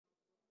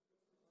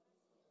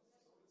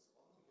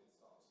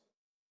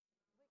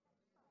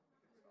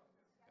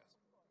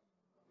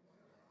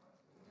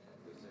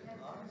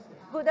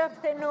Good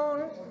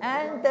afternoon,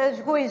 and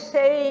as we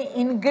say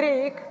in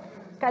Greek,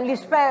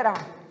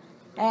 kalispera.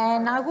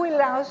 And I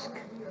will ask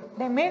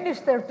the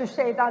minister to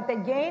say that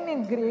again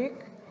in Greek,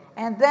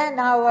 and then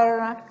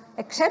our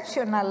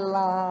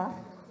exceptional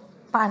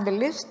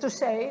panelists to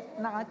say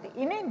that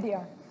in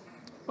India.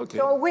 Okay.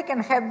 So we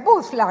can have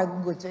both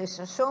languages.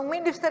 So,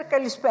 Minister,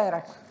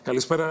 kalispera.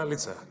 Kalispera,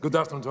 Litsa. Good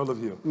afternoon to all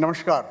of you.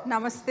 Namaskar.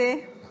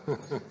 Namaste.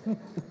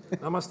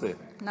 Namaste.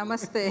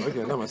 Namaste.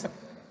 Okay, namaste.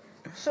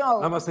 So,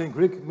 namaste in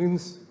Greek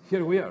means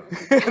here we are.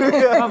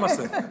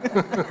 Namaste.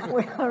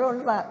 We are all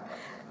that.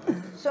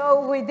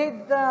 So we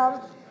did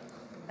a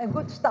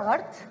good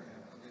start,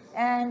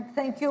 and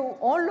thank you,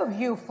 all of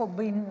you, for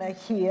being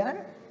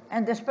here,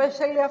 and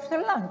especially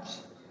after lunch,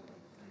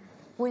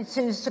 which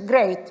is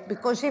great,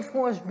 because if it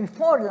was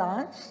before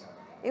lunch,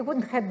 it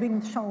wouldn't have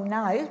been so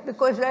nice,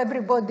 because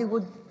everybody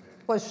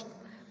was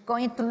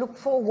going to look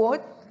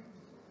forward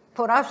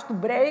for us to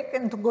break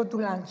and to go to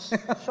lunch.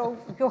 So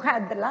you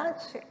had the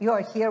lunch, you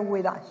are here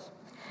with us.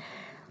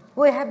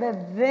 We have a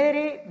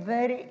very,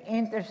 very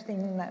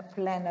interesting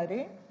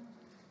plenary,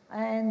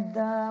 and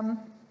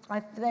I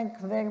thank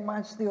very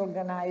much the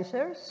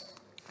organizers,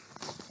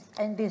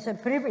 and it's a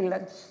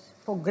privilege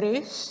for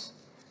Greece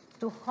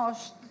to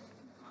host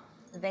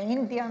the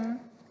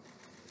Indian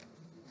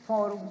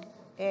Forum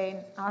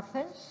in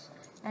Athens,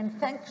 and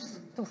thanks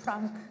to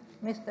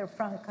Mr.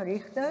 Frank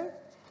Richter,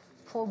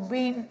 for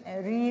being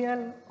a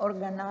real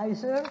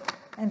organizer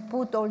and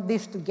put all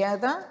this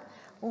together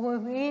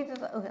with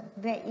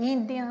the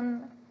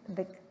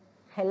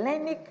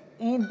Hellenic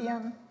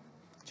Indian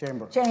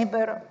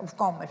Chamber of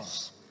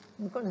Commerce,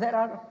 because they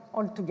are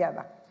all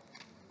together.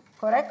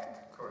 Correct?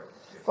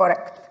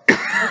 Correct.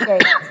 Okay.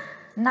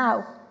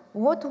 Now,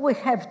 what we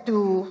have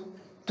to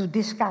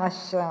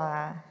discuss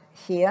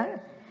here,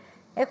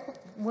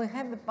 we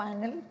have a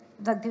panel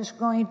that is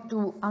going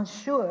to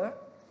ensure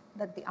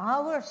that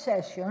our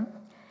session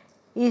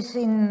is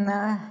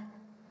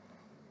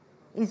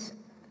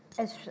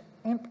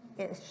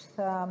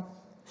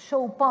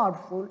so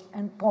powerful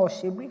and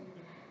possible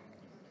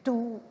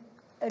to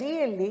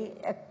really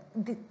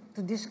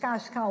to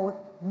discuss how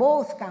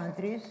both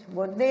countries,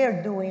 what they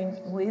are doing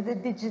with the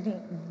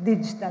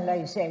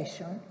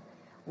digitalization,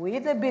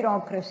 with the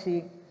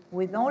bureaucracy,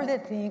 with all the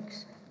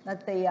things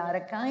that they are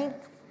a kind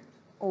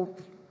of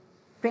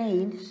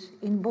pains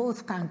in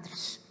both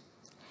countries.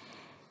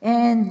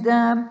 And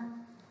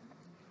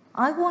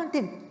I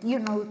wanted,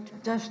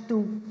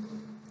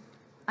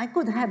 I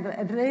could have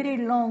a very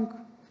long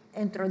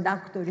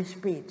introductory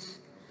speech,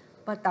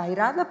 but I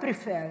rather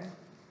prefer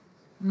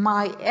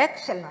my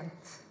excellent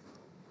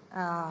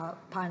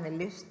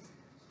panelists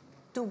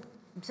to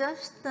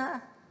just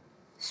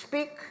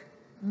speak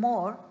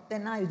more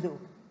than I do,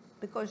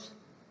 because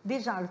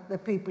these are the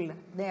people,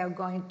 they are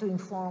going to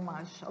inform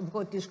us of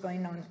what is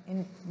going on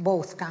in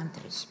both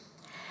countries.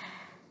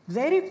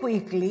 Very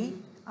quickly,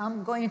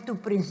 I'm going to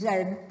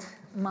present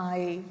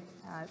my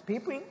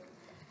people,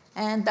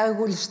 and I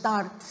will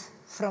start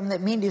from the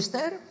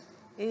minister.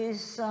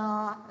 Is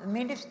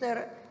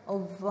Minister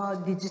of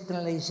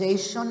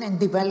Digitalization and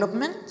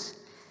Development,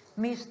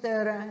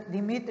 Mr.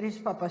 Dimitris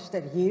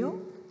Papastergiou,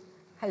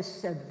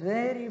 has a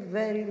very,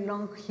 very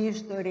long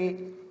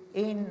history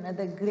in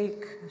the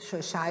Greek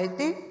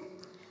society,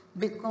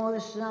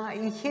 because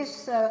in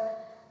his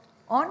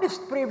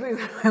honest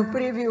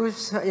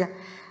previous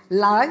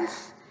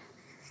life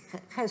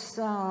has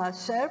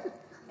served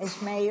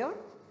as mayor,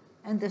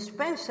 and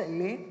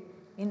especially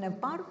in a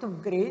part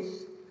of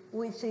Greece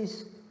which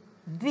is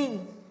the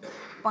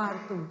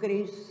part of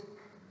Greece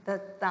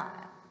that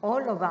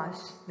all of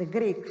us, the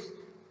Greeks,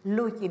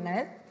 looking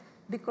at,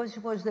 because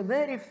it was the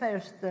very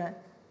first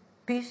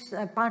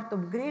part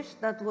of Greece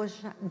that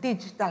was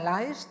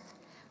digitalized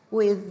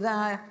with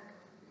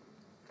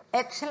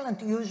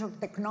excellent use of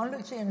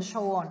technology and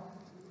so on.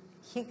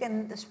 He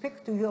can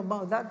speak to you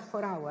about that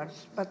for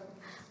hours, but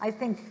I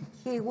think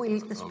he will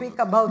speak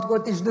about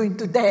what he's doing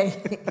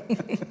today,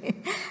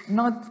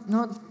 not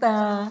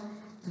the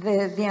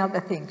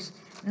other things.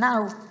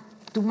 Now,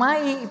 to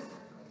my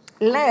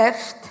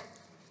left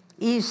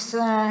is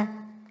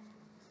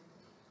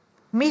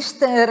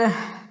Mr.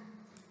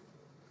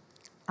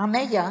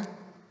 Ameya.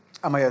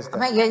 Amaya is there.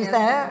 Amaya is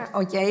there,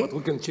 okay. But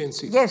we can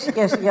change it. Yes,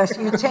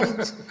 you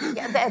change.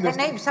 Yeah, the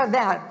names are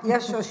there.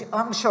 Yes,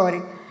 I'm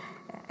sorry.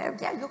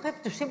 Yeah, you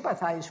have to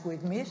sympathize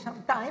with me.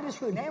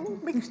 Sometimes we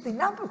mixing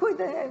up with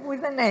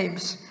the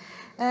names.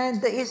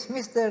 And it's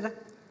Mr.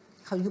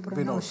 How you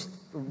pronounce it?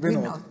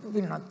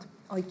 Vinod.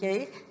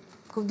 Okay.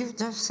 Could you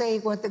just say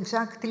what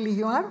exactly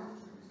you are?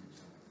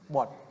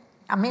 What?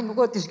 I mean,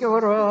 what is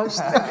your as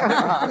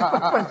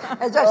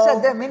I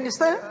said, the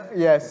minister?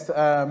 Yes,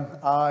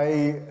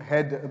 I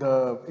head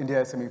the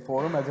India SME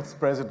Forum as its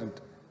president.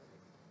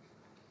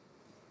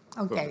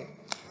 Okay.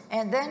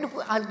 And then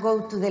I'll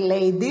go to the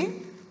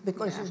lady,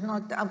 because it's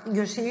not,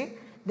 you see,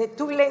 the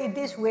two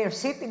ladies were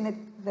sitting at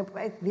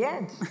the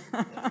end.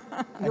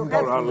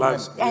 Our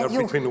lives are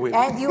between women.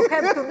 And you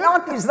have to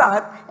notice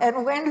that.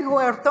 And when you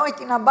are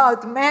talking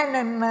about men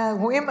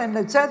and women,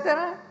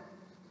 etc.,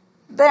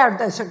 there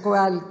there's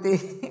equality.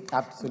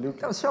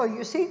 Absolutely. So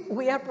you see,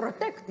 we are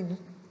protecting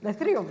the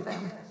three of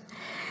them.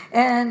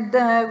 And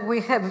we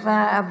have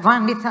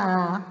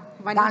Vanitha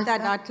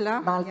Datla.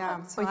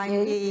 Yeah, so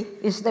okay,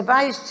 is the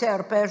vice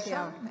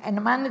chairperson and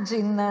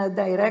managing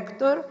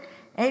director,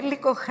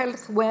 Elico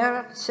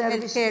Healthcare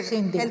Services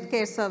India.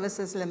 Healthcare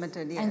Services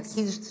Limited, yes. And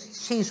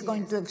she's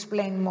going to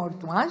explain more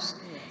to us.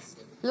 Yes.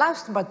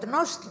 Last but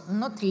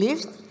not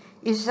least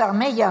is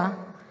Ameya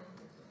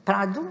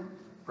Prabhu.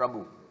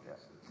 Yes.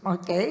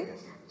 Okay,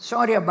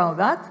 sorry about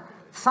that.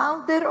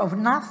 Founder of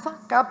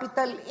NAFA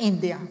Capital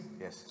India.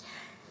 Yes.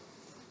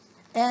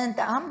 And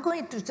I'm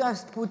going to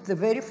just put the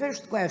very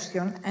first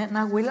question, and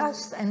I will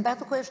ask, and that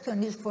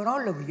question is for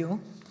all of you,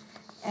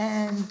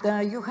 and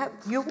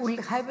you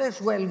will have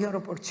as well your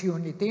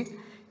opportunity,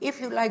 if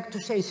you like to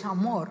say some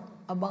more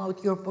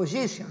about your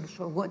positions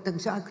or what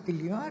exactly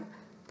you are,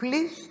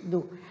 please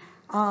do.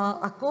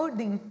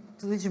 According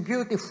to these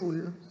beautiful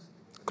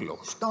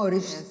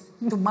stories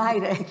to my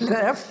right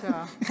left,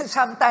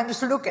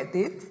 sometimes look at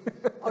it,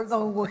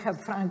 although we have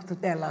Frank to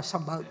tell us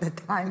about the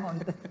time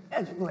on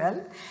as well.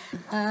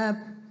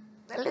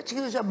 Let's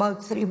use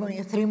about three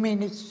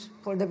minutes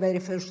for the very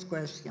first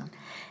question.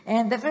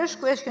 And the first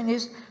question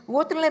is,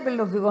 what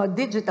level of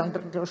digital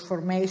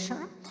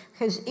transformation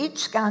has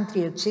each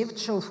country achieved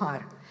so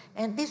far?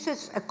 And this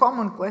is a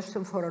common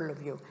question for all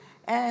of you.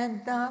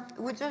 And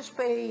we just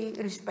pay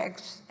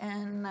respects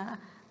and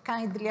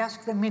kindly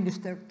ask the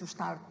minister to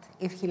start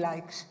if he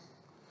likes.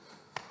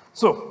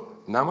 So,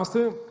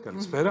 namaste,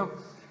 kalispera.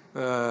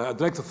 I'd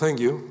like to thank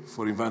you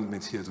for inviting me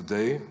here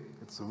today.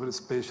 It's a very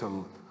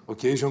special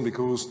occasion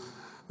because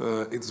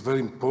it's very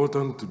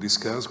important to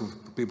discuss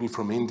with people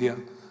from India,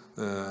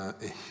 a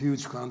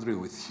huge country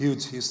with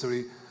huge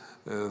history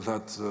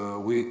that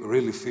we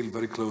really feel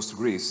very close to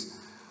Greece.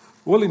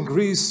 Well, in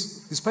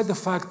Greece, despite the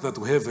fact that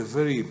we have a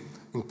very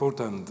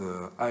important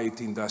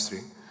IT industry,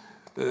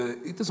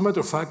 it is a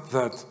matter of fact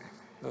that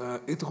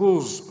it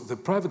was the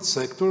private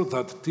sector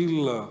that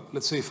till,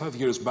 let's say, 5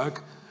 years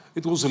back,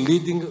 it was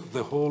leading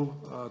the whole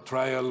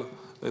trial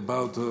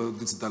about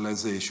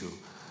digitalization.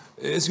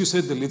 As you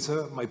said,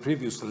 Delitsa, my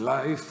previous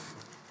life,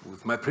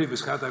 with my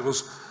previous hat, I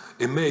was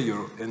a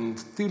mayor, and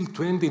till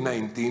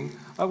 2019,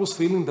 I was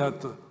feeling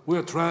that we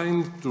are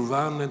trying to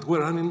run, and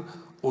we're running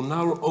on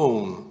our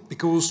own,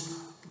 because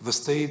the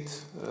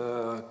state,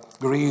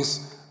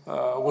 Greece,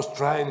 was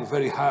trying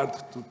very hard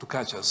to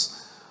catch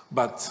us.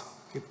 But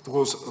it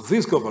was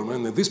this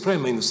government and this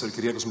Prime Minister,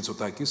 Kyriakos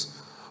Mitsotakis,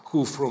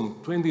 who from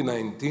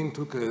 2019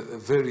 took a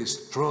very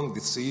strong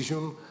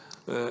decision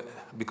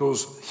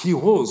because he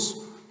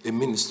was a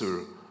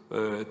minister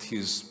at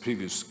his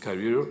previous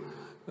career.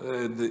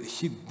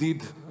 He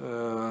did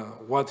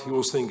what he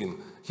was thinking.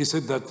 He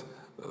said that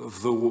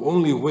the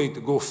only way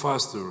to go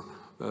faster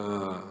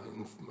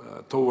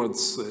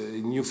towards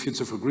a new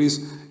future for Greece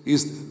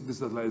is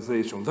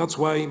digitalization. That's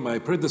why my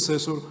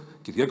predecessor,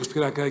 Kyriakos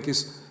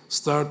Pyrakakis,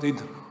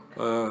 started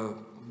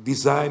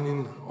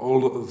designing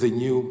all the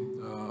new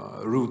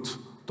route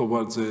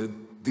towards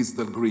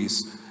digital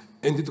Greece.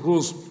 And it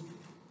was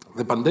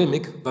the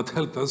pandemic that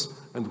helped us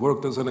and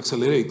worked as an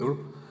accelerator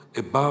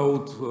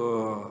about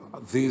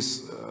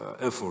this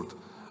effort.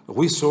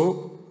 We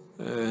saw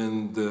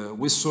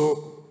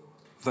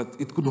that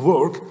it could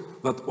work,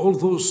 that all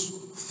those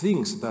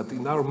things that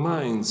in our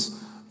minds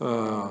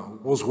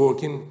was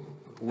working,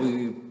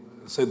 we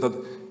said that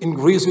in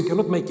Greece we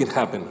cannot make it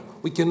happen.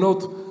 We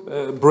cannot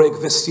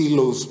break the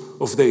silos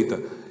of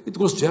data. It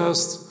was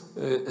just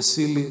a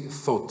silly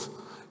thought.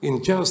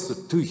 In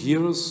just 2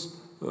 years,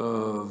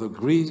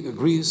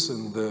 Greece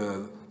and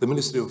the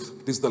Ministry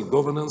of Digital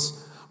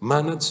Governance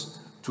managed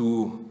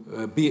to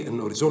be an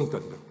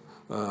horizontal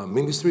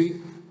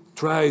ministry,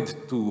 tried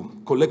to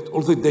collect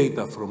all the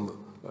data from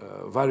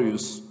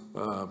various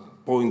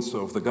points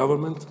of the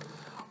government.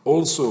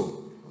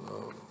 Also,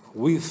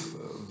 with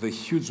the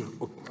huge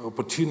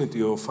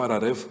opportunity of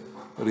RRF,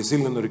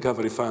 Resilient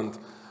Recovery Fund,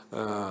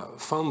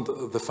 found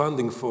the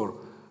funding for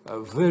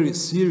very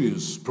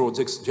serious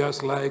projects,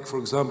 just like, for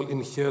example,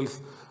 in health,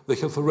 the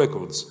health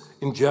records,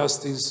 in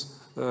justice,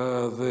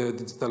 the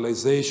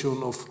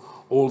digitalization of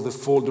all the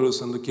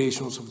folders and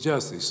locations of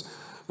justice.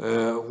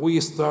 We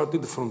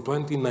started from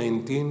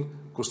 2019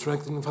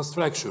 constructing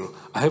infrastructure.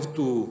 I have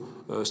to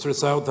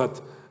stress out that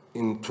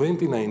in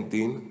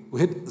 2019, we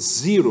had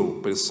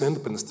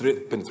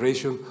 0%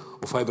 penetration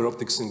of fiber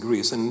optics in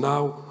Greece, and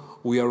now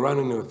we are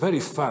running a very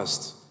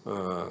fast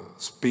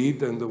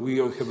speed, and we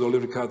have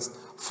already cut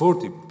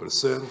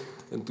 40%,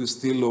 and we're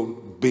still on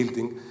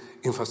building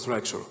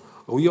infrastructure.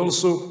 We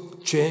also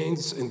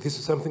changed, and this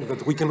is something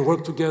that we can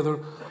work together,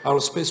 our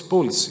space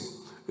policy.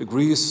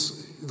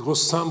 Greece, it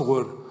was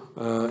somewhere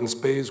in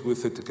space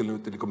with a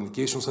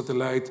telecommunication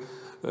satellite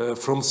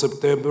from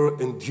September,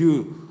 and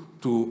due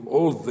to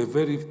all the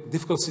very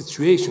difficult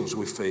situations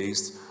we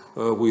faced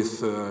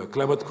with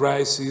climate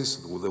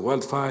crisis, with the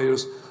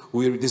wildfires,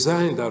 we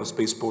redesigned our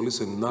space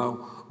policy, and now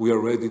we are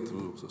ready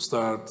to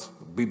start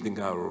building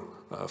our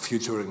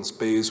future in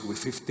space with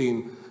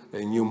 15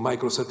 new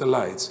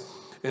microsatellites.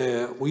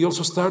 We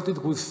also started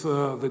with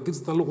the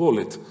digital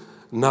wallet.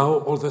 Now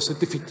all the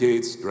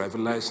certificates, driver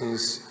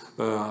license,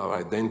 our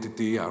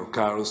identity, our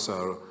cars,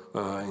 our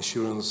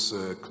insurance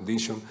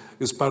condition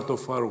is part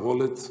of our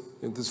wallet.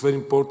 It is very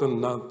important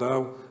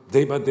now,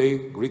 day by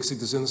day, Greek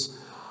citizens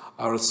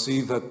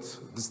see that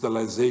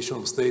digitalization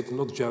of state,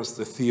 not just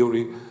a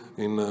theory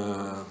in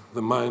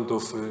the mind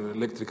of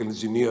electrical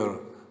engineer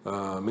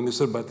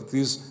minister, but it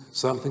is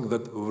something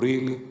that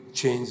really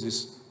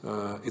changes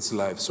its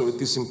life. So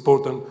it is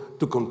important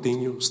to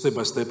continue step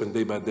by step and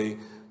day by day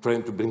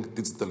trying to bring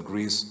digital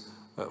Greece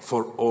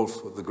for all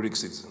the Greek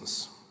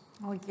citizens.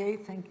 Okay,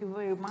 thank you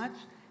very much.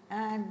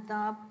 And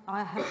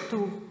I have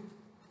to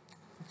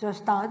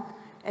just add,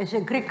 as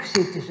a Greek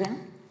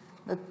citizen,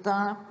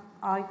 that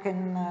I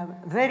can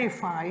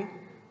verify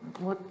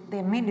what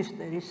the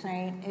minister is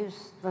saying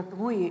is that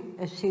we,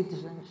 as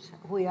citizens,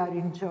 we are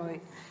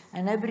enjoying.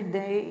 And every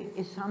day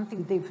is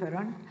something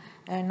different.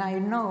 And I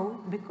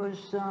know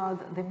because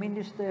the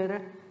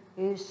minister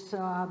is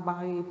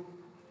by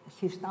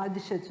his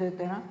studies,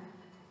 etc.,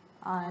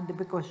 and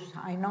because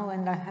I know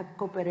and I have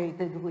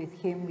cooperated with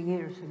him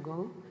years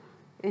ago,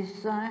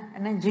 is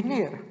an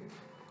engineer.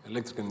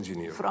 Electrical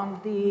engineer. From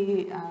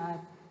the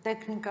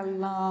Technical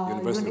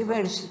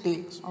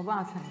University of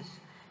Athens.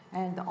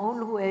 And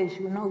always,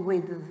 you know,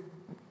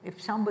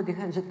 if somebody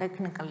has a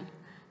technical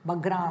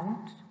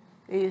background,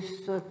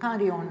 is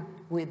carry on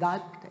with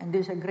that, and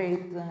is a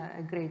great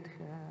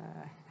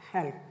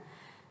help.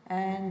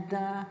 And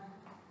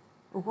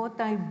what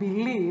I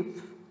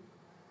believe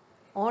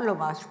all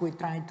of us we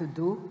try to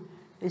do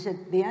is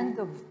at the end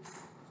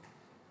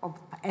of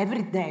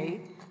every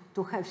day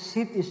to have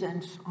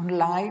citizens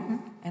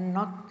online and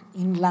not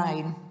in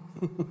line.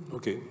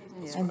 Okay.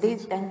 Yeah.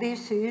 And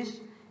this is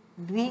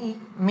the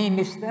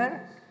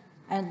minister,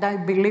 and I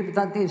believe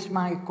that is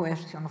my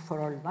question for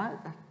all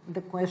that,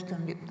 the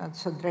question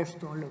that's addressed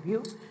to all of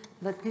you,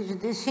 that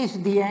this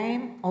is the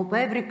aim of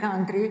every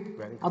country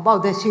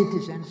about the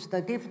citizens,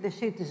 that if the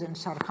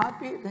citizens are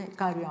happy, they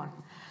carry on.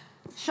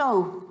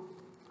 So,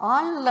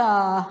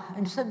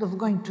 instead of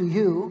going to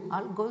you,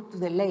 I'll go to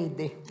the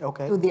lady,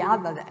 to the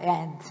other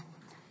end.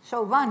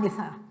 So,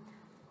 Vanitha,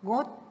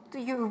 what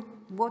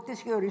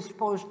is your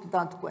response to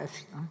that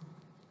question?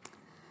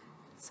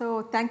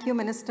 So thank you,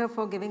 Minister,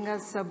 for giving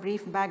us a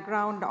brief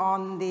background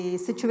on the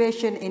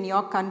situation in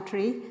your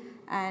country.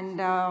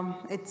 And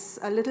it's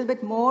a little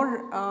bit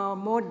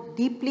more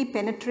deeply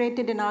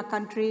penetrated in our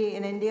country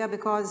in India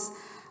because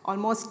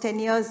almost 10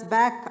 years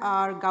back,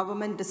 our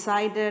government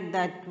decided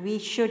that we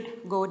should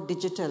go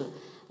digital.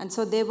 And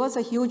so there was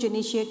a huge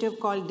initiative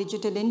called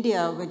Digital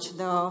India, which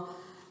the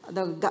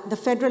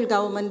federal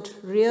government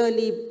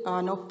really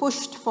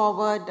pushed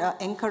forward,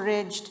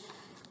 encouraged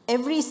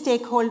every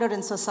stakeholder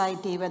in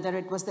society, whether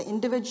it was the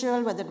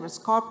individual, whether it was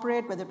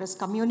corporate, whether it was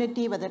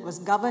community, whether it was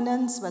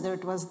governance, whether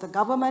it was the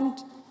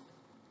government.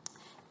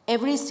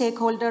 Every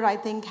stakeholder, I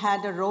think,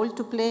 had a role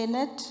to play in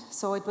it.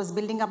 So it was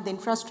building up the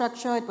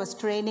infrastructure, it was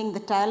training the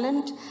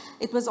talent,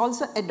 it was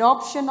also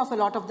adoption of a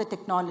lot of the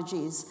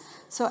technologies.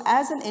 So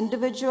as an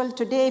individual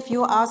today, if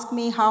you ask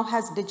me how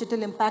has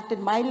digital impacted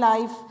my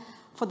life,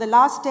 for the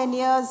last 10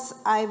 years,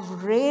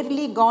 I've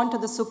rarely gone to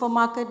the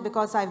supermarket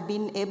because I've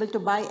been able to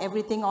buy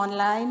everything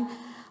online.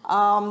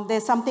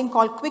 There's something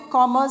called quick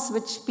commerce,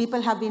 which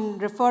people have been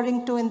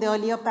referring to in the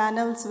earlier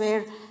panels,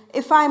 where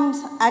if I'm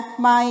at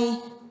my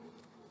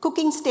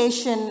cooking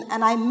station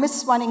and I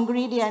miss one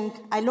ingredient,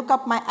 I look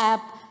up my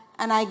app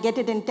and I get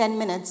it in 10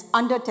 minutes,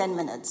 under 10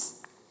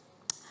 minutes.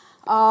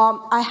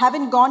 I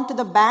haven't gone to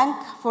the bank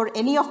for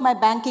any of my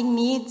banking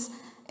needs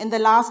in the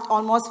last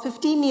almost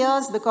 15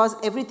 years because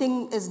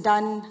everything is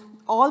done,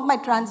 all my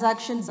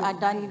transactions are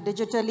done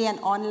digitally and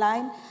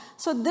online.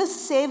 So this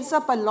saves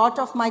up a lot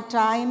of my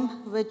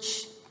time,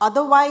 which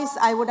otherwise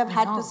I would have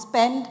had to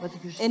spend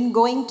in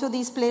going to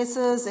these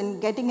places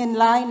and getting in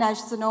line, as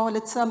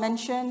Litsa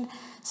mentioned.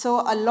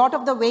 So a lot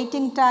of the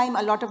waiting time,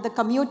 a lot of the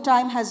commute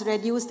time has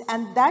reduced,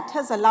 and that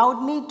has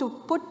allowed me to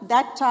put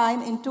that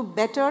time into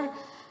better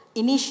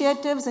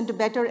initiatives, into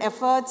better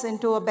efforts,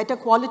 into a better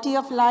quality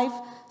of life.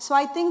 So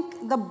I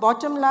think the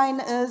bottom line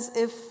is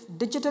if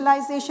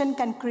digitalization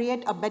can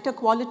create a better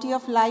quality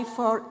of life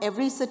for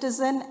every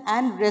citizen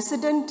and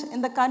resident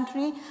in the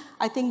country,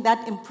 I think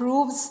that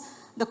improves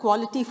the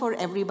quality for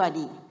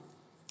everybody.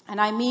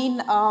 And I mean,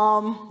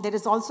 there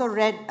is also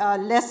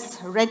less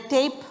red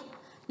tape,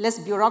 less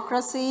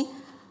bureaucracy,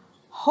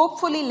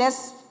 hopefully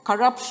less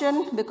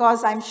corruption,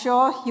 because I'm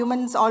sure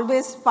humans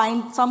always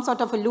find some sort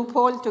of a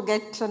loophole to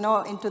get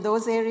into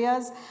those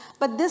areas.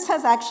 But this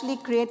has actually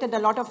created a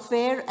lot of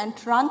fair and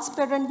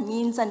transparent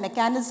means and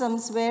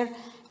mechanisms where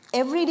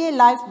everyday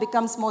life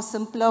becomes more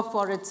simpler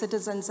for its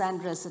citizens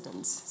and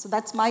residents. So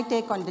that's my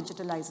take on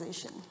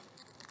digitalization.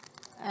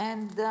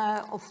 And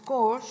of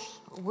course,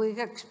 we're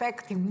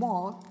expecting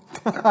more.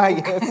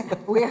 Yes.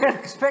 We are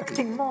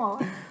expecting more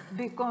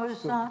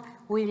because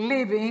we're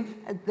living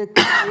at the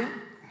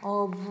time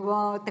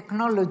of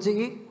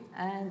technology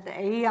and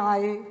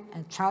AI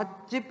and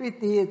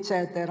ChatGPT,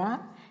 etc.,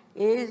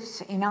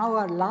 is in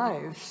our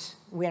lives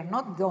we are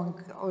not going,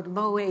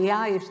 although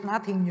AI is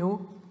nothing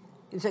new,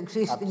 it's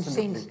existing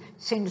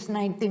since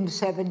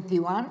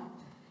 1971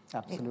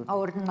 Absolutely.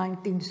 or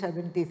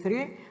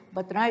 1973,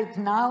 but right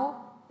now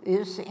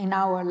is in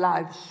our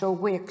lives. So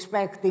we're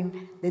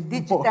expecting the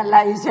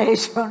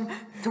digitalization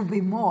to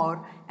be more.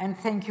 And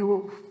thank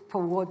you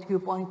for what you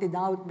pointed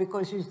out,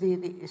 because it's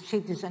the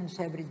citizens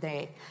every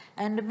day.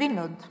 And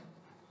Vinod,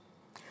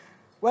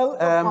 well,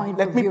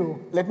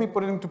 let me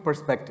put it into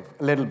perspective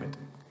a little bit.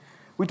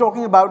 We're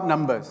talking about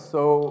numbers.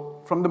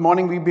 So from the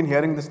morning, we've been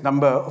hearing this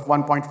number of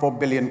 1.4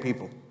 billion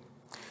people.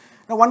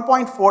 Now,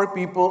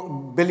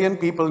 1.4 billion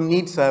people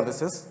need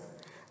services.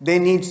 They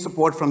need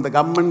support from the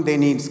government. They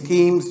need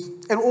schemes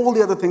and all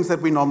the other things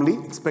that we normally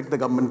expect the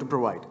government to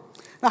provide.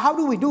 Now, how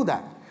do we do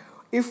that?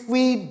 If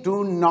we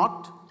do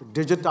not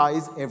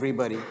digitize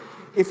everybody,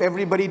 if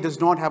everybody does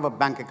not have a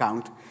bank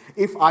account,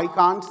 if I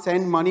can't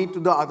send money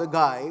to the other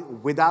guy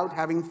without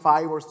having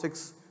 5 or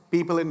 6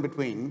 people in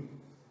between,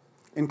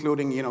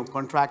 including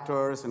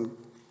contractors and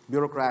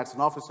bureaucrats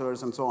and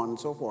officers and so on and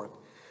so forth.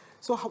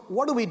 So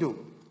what do we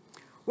do?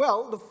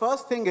 Well, the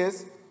first thing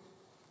is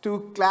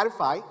to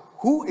clarify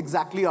who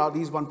exactly are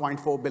these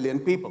 1.4 billion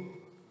people.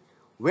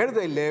 Where do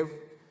they live?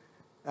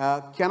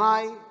 Can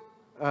I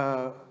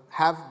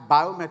have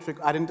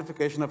biometric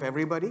identification of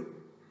everybody?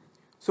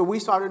 So we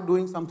started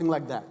doing something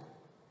like that.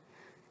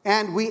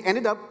 And we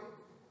ended up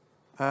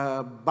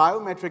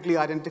biometrically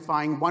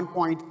identifying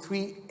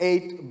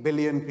 1.38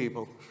 billion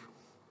people.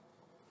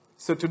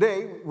 So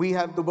today, we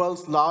have the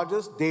world's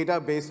largest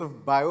database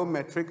of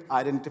biometric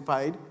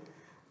identified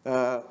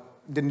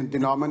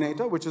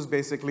denominator, which is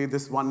basically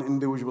this one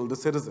individual, the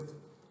citizen.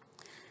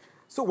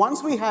 So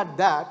once we had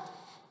that,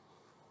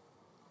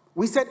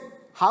 we said,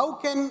 how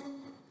can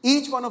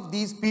each one of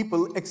these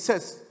people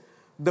access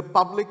the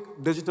public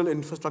digital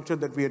infrastructure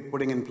that we are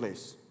putting in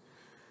place?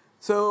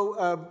 So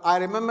I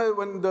remember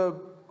when the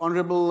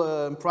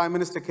Honorable Prime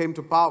Minister came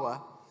to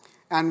power,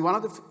 and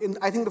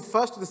I think the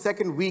first or the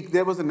second week,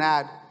 there was an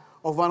ad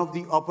of one of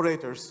the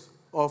operators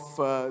of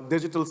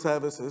digital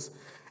services,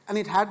 and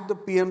it had the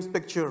PM's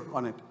picture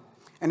on it.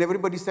 And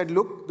everybody said,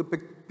 look, the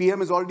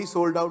PM is already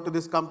sold out to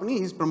this company,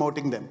 he's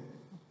promoting them.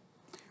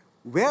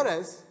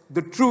 Whereas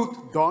the truth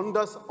dawned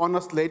on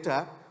us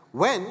later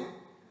when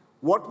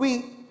what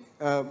we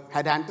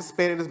had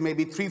anticipated is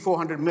maybe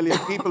 300-400 million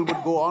people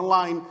would go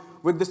online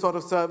with this sort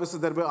of services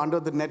that were under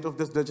the net of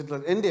this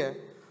digital India.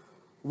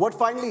 What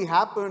finally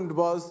happened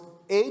was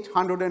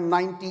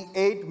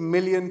 898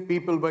 million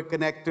people were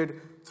connected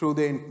through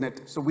the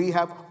internet. So we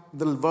have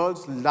the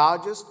world's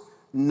largest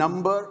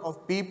number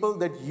of people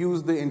that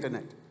use the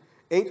internet,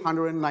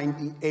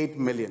 898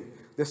 million.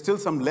 There's still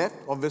some left,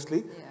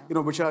 obviously,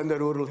 which are in the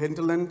rural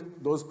hinterland,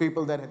 those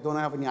people that don't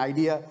have any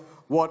idea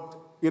what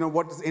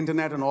is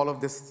internet and all of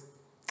this.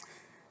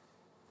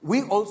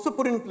 We also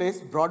put in place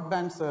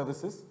broadband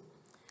services,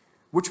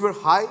 which were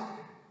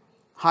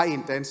high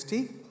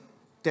intensity,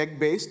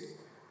 tech-based,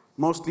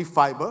 mostly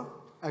fiber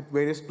at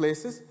various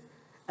places.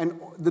 And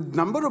the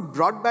number of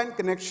broadband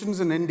connections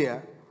in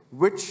India,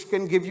 which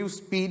can give you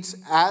speeds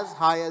as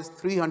high as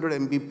 300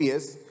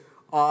 Mbps,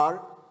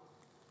 are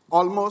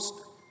almost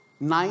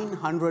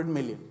 900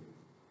 million.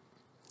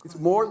 It's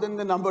more than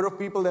the number of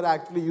people that are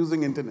actually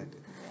using internet.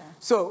 Yeah.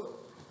 So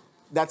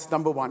that's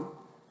number one.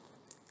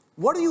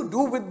 What do you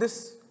do with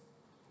this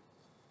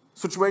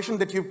situation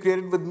that you've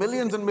created with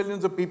millions and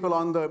millions of people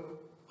on the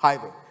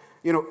highway?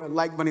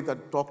 Like Vanita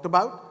talked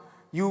about,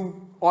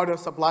 you order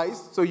supplies,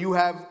 so you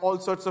have all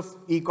sorts of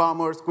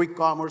e-commerce, quick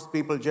commerce,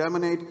 people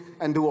germinate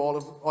and do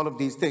all of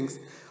these things.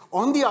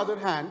 On the other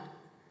hand,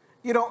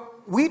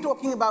 we're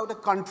talking about a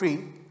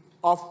country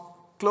of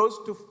close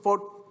to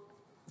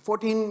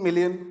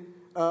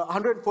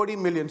 140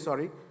 million,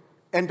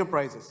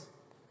 enterprises.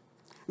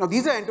 Now,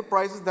 these are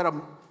enterprises that are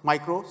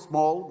micro,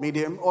 small,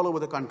 medium, all over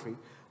the country.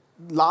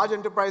 Large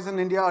enterprises in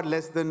India are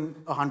less than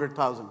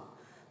 100,000.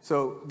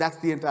 So that's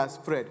the entire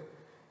spread.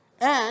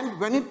 And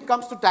when it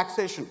comes to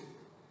taxation,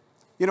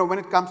 when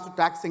it comes to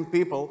taxing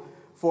people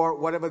for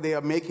whatever they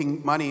are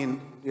making money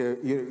in,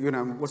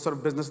 what sort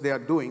of business they are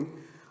doing,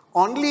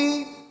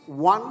 only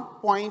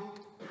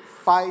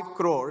 1.5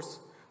 crores,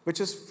 which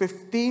is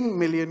 15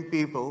 million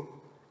people,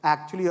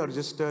 actually are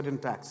registered in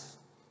tax.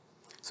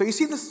 So you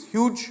see this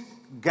huge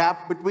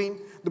gap between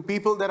the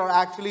people that are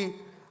actually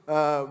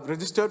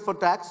registered for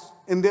tax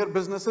in their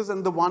businesses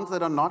and the ones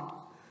that are not.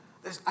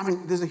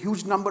 There's a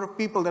huge number of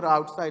people that are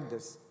outside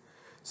this.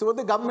 So what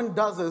the government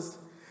does is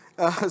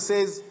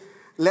says,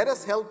 let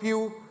us help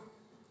you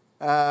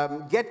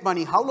get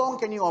money. How long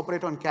can you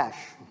operate on cash?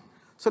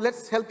 So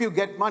let's help you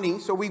get money.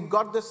 So we've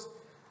got this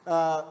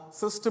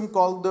system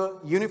called the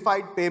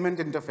Unified Payment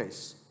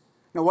Interface.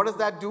 Now, what does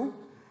that do?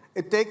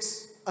 It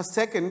takes a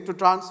second to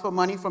transfer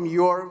money from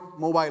your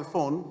mobile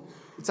phone.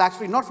 It's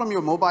actually not from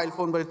your mobile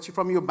phone, but it's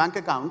from your bank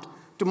account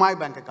to my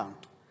bank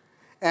account.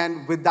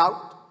 And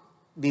without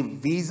the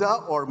Visa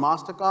or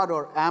MasterCard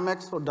or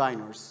Amex or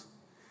Diners.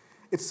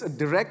 It's a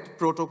direct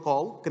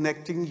protocol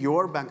connecting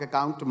your bank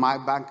account to my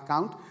bank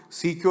account,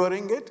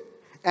 securing it,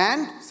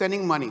 and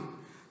sending money.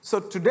 So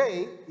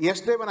today,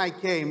 yesterday when I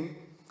came,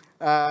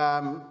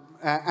 and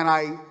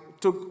I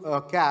took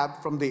a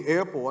cab from the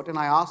airport, and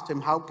I asked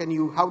him, how do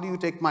you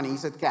take money? He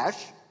said,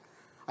 cash.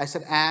 I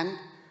said, and?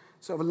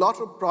 So a lot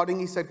of prodding,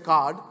 he said,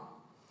 card.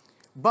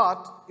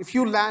 But if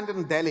you land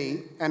in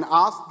Delhi and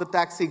ask the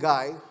taxi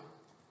guy,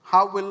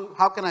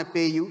 how can I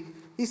pay you?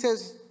 He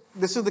says,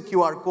 this is the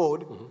QR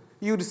code. Mm-hmm.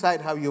 You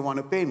decide how you want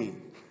to pay me.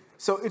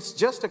 So it's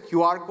just a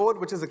QR code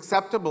which is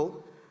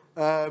acceptable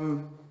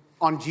on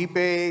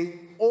GPay,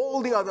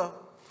 all the other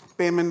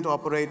payment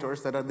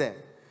operators that are there.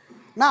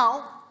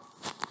 Now,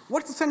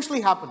 what's essentially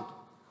happened?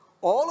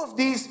 All of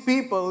these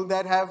people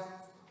that have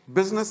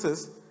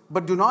businesses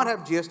but do not have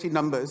GST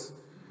numbers,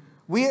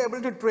 we are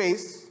able to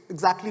trace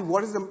exactly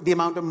what is the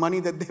amount of money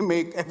that they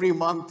make every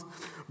month,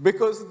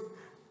 because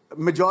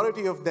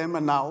majority of them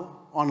are now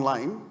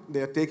online.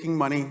 They are taking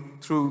money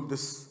through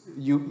this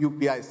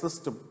UPI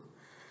system.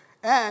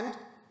 And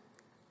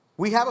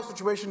we have a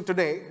situation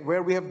today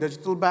where we have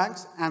digital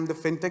banks and the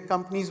fintech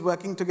companies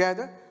working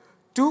together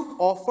to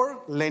offer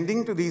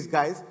lending to these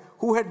guys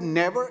who had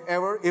never,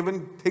 ever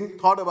even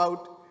thought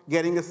about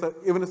getting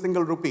even a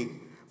single rupee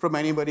from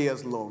anybody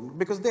as loan,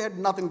 because they had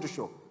nothing to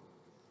show.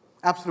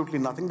 Absolutely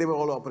nothing. They were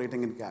all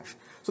operating in cash.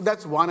 So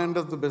that's one end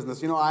of the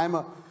business. You know, I'm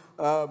a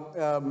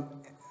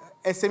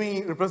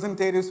SME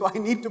representative, so I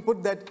need to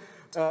put that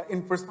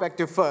in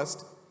perspective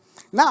first.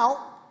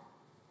 Now,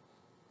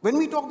 when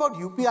we talk about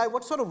UPI,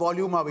 what sort of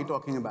volume are we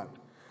talking about?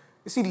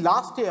 You see,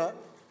 last year,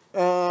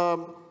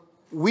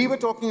 we were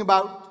talking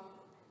about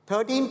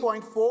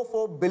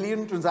 13.44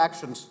 billion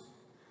transactions.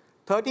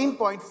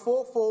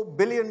 13.44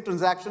 billion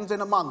transactions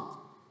in a month.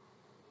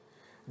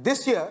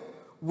 This year,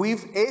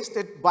 we've aced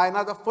it by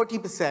another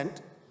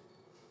 40%.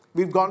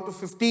 We've gone to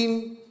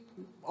 15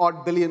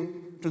 odd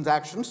billion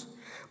transactions.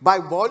 By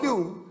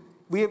volume,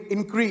 we have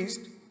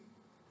increased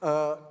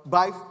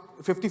by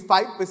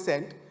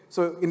 55%.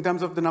 So in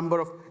terms of the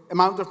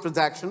amount of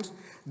transactions,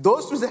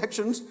 those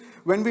transactions,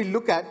 when we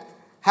look at,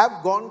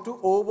 have gone to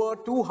over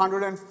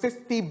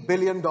 $250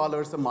 billion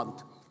a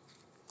month.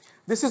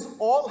 This is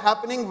all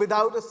happening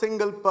without a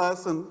single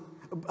person,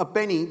 a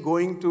penny,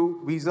 going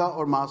to Visa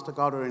or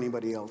MasterCard or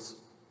anybody else.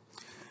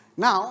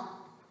 Now,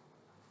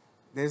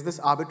 there's this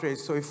arbitrage.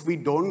 So if we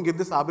don't give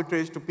this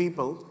arbitrage to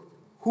people,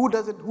 who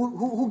does it?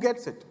 Who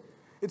gets it?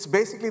 It's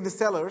basically the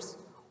sellers,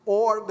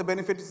 or the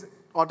benefit is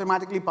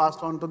automatically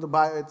passed on to the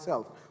buyer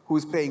itself, who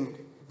is paying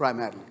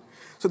primarily.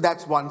 So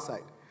that's one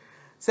side.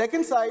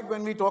 Second side,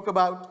 when we talk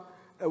about,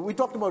 we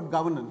talked about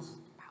governance.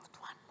 About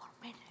 1 more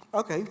minute.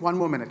 Okay, 1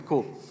 more minute,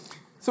 cool.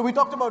 So we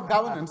talked about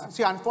governance.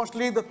 See,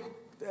 unfortunately, the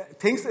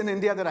things in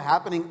India that are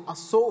happening are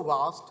so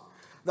vast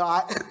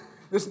that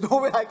there's no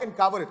way I can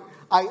cover it.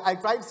 I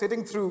tried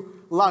sitting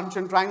through lunch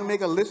and trying to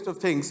make a list of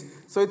things,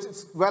 so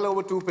it's well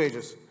over 2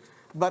 pages.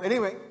 But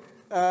anyway,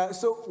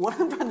 so what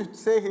I'm trying to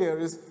say here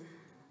is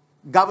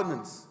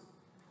governance.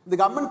 The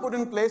government put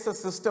in place a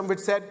system which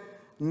said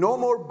no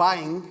more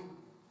buying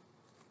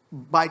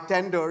by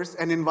tenders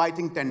and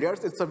inviting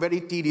tenders. It's a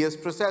very tedious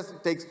process.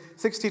 It takes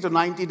 60 to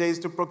 90 days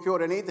to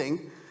procure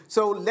anything.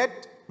 So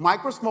let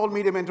micro, small,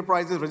 medium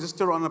enterprises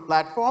register on a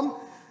platform,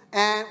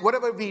 and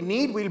whatever we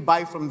need, we'll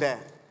buy from there.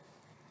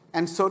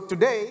 And so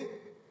today,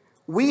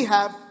 we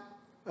have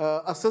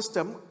a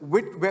system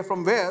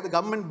from where the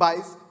government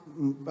buys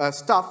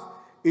stuff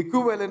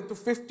equivalent to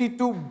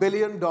 $52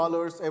 billion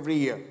every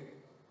year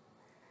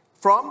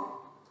from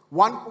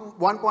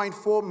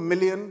 1.4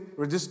 million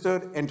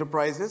registered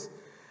enterprises.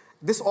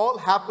 This all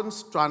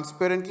happens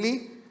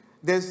transparently.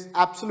 There's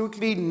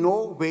absolutely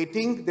no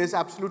waiting. There's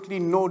absolutely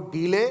no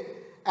delay.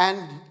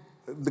 And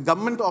the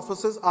government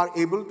offices are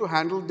able to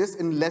handle this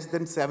in less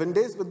than 7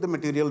 days with the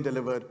material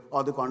delivered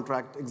or the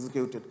contract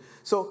executed.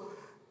 So,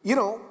 you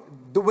know,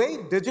 the way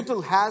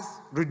digital has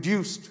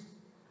reduced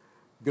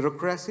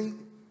bureaucracy,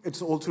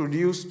 it's also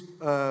reduced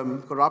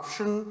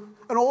corruption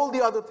and all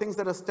the other things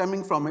that are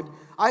stemming from it.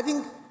 I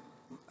think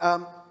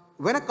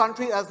when a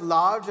country as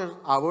large as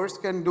ours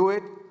can do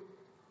it,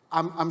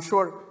 I'm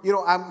sure, you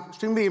know, I'm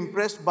extremely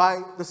impressed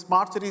by the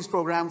Smart Cities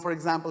program, for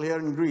example, here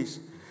in Greece.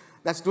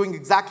 That's doing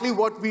exactly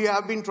what we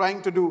have been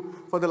trying to do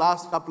for the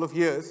last couple of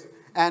years.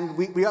 And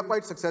we are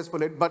quite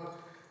successful at it.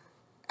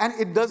 And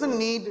it doesn't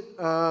need,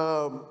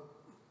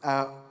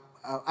 I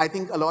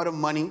think, a lot of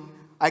money.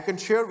 I can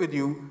share with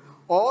you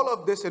all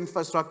of this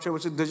infrastructure,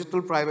 which is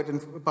digital, private,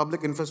 and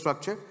public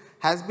infrastructure,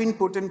 has been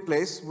put in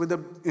place with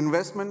an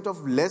investment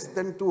of less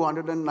than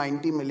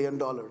 $290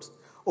 million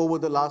over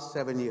the last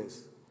 7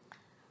 years.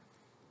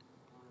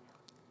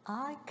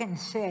 I can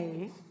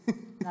say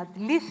that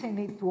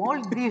listening to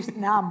all these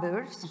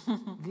numbers,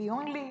 the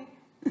only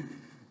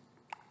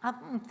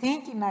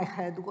thinking I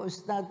had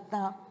was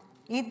that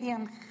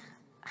India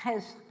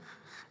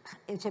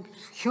it's a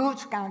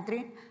huge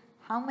country.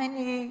 How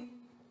many,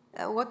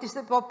 what is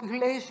the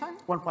population?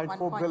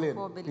 1.4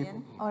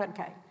 billion.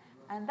 Okay.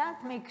 And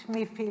that makes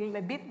me feel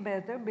a bit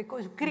better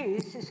because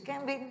Greece is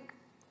coming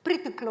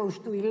pretty close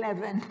to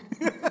 11.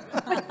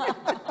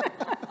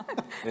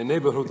 A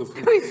neighborhood of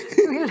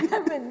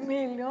 11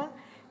 million.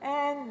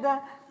 and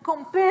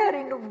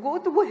comparing of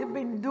what we have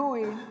been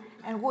doing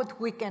and what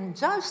we can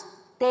just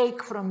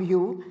take from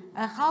you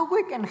and how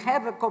we can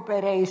have a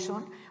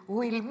cooperation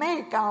will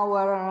make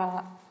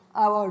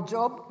our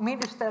job.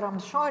 Minister, I'm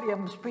sorry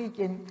I'm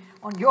speaking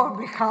on your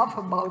behalf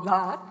about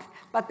that,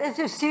 but as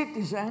a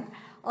citizen,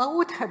 I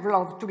would have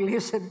loved to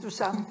listen to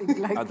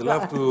something like that. I'd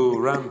love to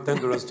run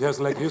tenders just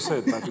like you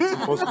said, but it's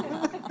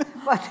impossible.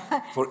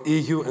 But, for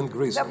EU and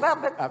Greece.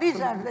 but these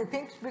are the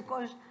things,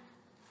 because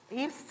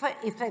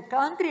if a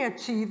country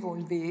achieves all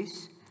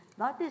this,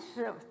 that is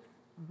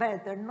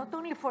better, not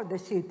only for the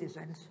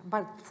citizens,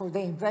 but for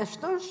the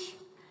investors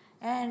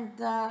and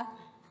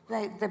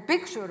the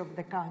picture of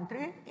the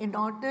country in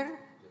order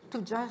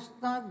to just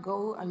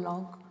go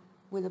along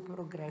with the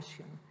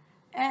progression.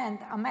 And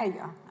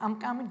Amelia, I'm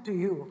coming to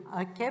you.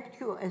 I kept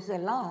you as the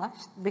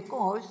last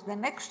because the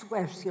next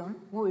question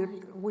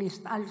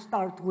I'll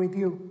start with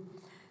you.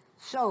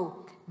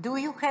 So, do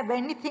you have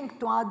anything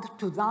to add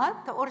to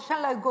that, or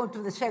shall I go to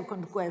the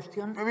second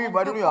question? Maybe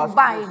why don't you ask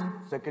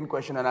the second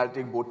question and I'll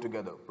take both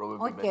together,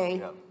 probably. Okay,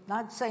 better.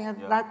 that's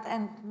that,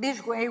 and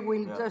this way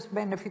we'll just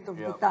benefit of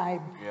the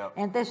time.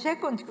 And the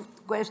second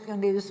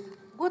question is,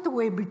 what will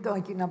we be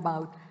talking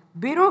about?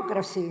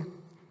 Bureaucracy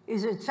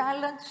is a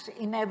challenge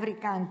in every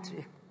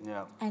country.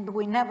 And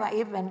we never,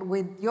 even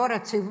with your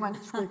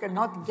achievements, we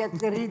cannot get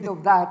rid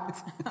of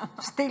that.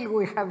 Still,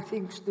 we have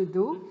things to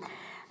do.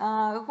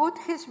 What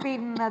has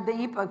been the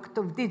impact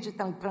of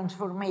digital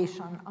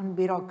transformation on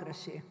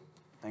bureaucracy?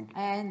 Thank you.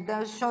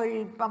 And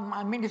sorry,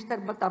 Minister,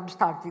 but I'm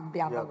starting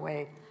the other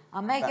way.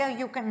 Amelia,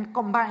 you can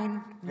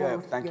combine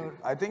both. Thank you.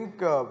 I think,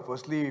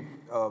 firstly,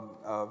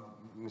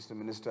 Mr.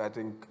 Minister, I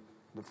think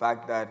the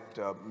fact that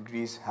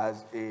Greece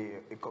has a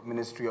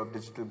Ministry of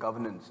Digital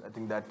Governance, I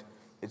think that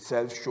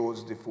itself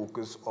shows the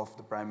focus of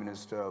the Prime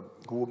Minister,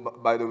 who,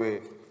 by the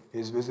way,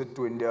 his visit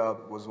to India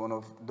was one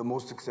of the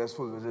most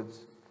successful visits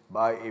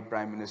by a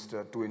Prime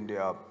Minister to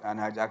India, and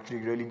has actually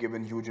really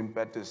given huge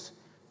impetus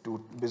to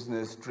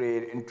business,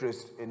 trade,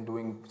 interest in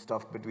doing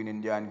stuff between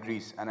India and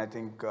Greece. And I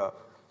think,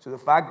 so the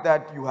fact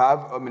that you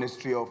have a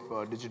Ministry of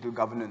Digital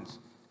Governance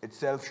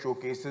itself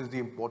showcases the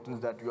importance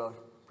that you are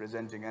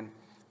presenting. And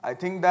I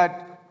think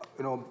that,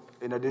 you know,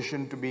 in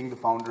addition to being the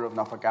founder of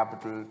NAFA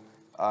Capital,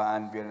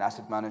 and we are an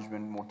asset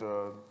management,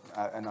 motor,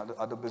 and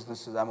other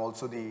businesses, I'm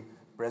also the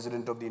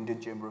president of the Indian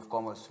Chamber of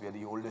Commerce. We are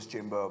the oldest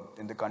chamber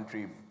in the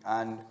country.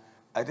 And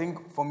I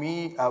think for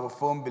me, I have a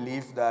firm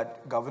belief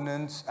that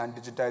governance and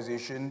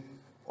digitization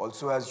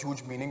also has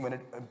huge meaning when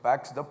it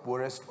impacts the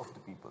poorest of the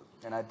people.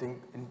 And I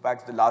think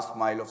impacts the last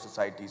mile of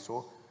society.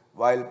 So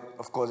while,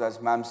 of course,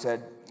 as ma'am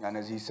said, and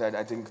as he said,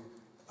 I think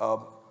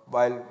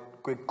while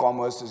quick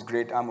commerce is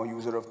great, I'm a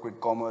user of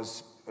quick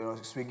commerce, you know,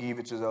 Swiggy,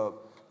 which is a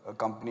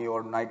company,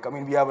 or Nike. I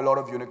mean, we have a lot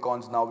of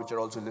unicorns now which are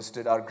also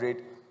listed, are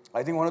great.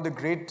 I think one of the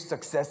great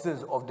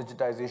successes of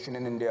digitization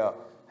in India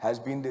has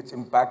been its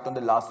impact on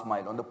the last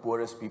mile, on the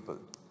poorest people.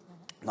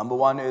 Number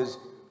one is,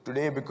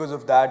 today, because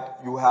of that,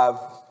 you have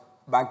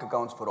bank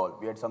accounts for all.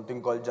 We had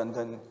something called Jan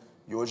Dhan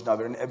Yojana,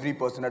 wherein every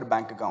person had a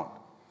bank account.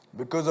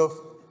 Because of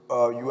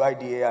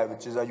UIDAI,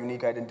 which is a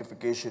unique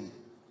identification,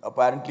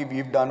 apparently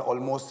we've done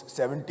almost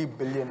 70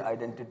 billion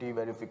identity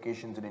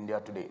verifications in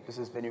India today. This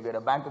is when you get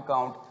a bank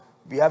account.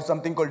 We have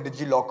something called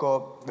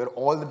DigiLocker, where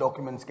all the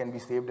documents can be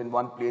saved in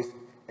one place.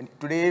 And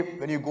today,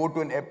 when you go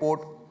to an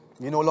airport,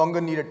 you no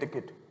longer need a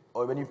ticket.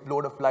 Or when you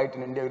load a flight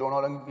in India, you don't no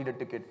longer need a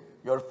ticket.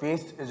 Your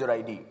face is your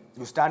ID.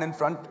 You stand in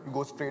front, you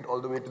go straight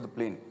all the way to the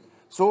plane.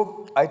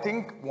 So I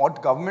think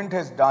what government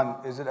has done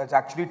is it has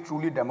actually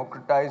truly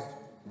democratized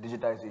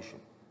digitization.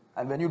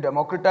 And when you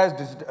democratize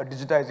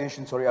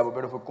digitization, sorry, I have a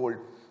bit of a cold,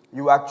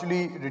 you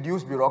actually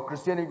reduce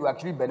bureaucracy and you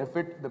actually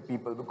benefit the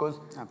people, because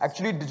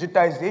actually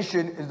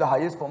digitization is the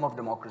highest form of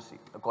democracy,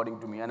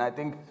 according to me. And I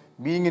think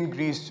being in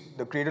Greece,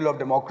 the cradle of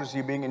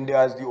democracy, being India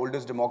as the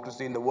oldest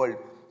democracy in the world,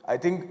 I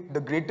think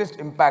the greatest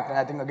impact, and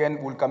I think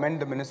again we'll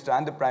commend the Minister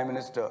and the Prime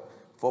Minister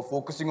for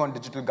focusing on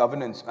digital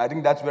governance. I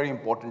think that's very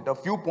important. A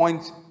few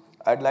points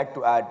I'd like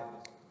to add.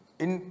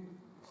 In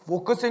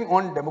focusing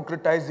on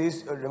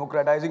democratizing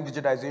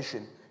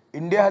digitization,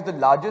 India has the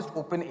largest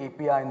open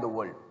API in the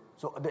world.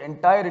 So the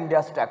entire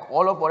India stack,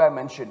 all of what I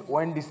mentioned,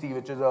 ONDC,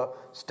 which is a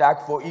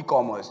stack for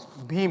e-commerce,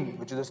 BHIM,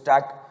 which is a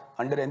stack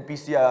under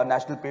NPCI,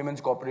 National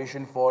Payments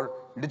Corporation for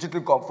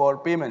for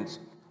payments.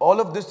 All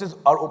of this is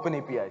our open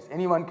APIs.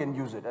 Anyone can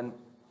use it. And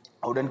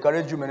I would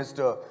encourage you,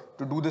 Minister,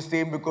 to do the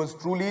same, because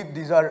truly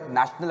these are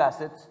national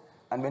assets.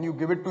 And when you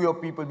give it to your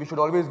people, we should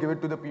always give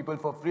it to the people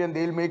for free, and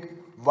they'll make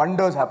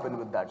wonders happen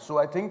with that. So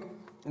I think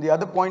the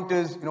other point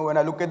is, you know, when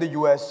I look at the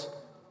US,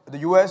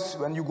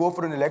 when you go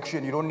for an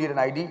election, you don't need an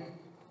ID.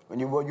 When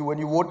you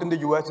vote in the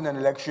US in an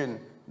election,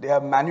 they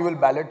have manual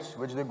ballots,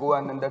 which they go,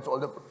 and then that's all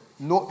the...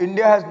 No,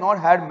 India has not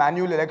had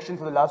manual election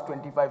for the last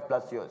 25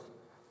 plus years.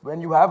 When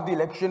you have the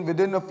election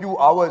within a few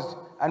hours,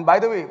 and by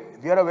the way,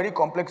 we are a very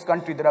complex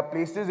country. There are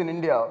places in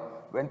India,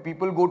 when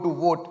people go to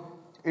vote,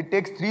 it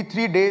takes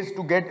three days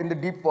to get in the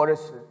deep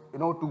forest, you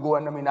know, to go.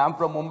 And I mean, I'm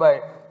from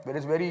Mumbai, where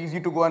it's very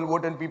easy to go and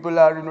vote, and people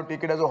are, you know,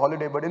 take it as a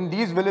holiday. But in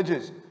these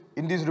villages,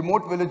 in these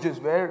remote villages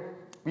where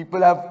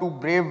people have to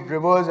brave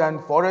rivers and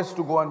forests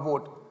to go and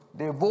vote,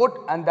 they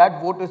vote and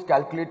that vote is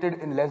calculated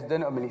in less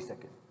than a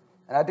millisecond.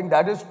 And I think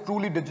that is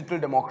truly digital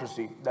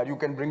democracy, that you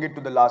can bring it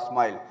to the last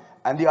mile.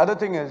 And the other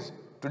thing is,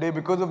 today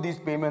because of these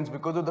payments,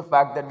 because of the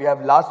fact that we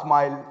have last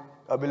mile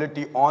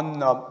ability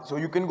on, so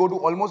you can go to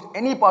almost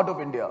any part of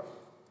India.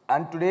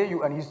 And today,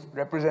 and he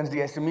represents the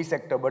SME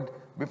sector, but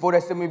before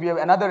SME we have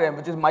another M,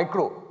 which is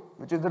micro,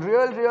 which is the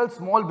real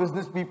small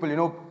business people, you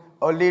know,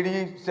 a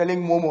lady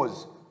selling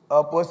momos,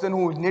 a person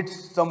who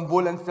knits some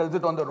wool and sells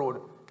it on the road.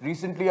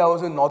 Recently, I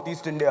was in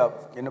Northeast India,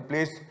 in a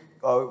place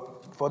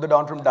further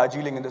down from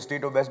Darjeeling in the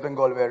state of West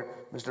Bengal, where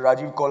Mr.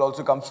 Rajiv Kaul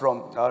also comes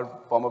from, our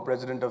former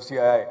president of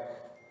CII.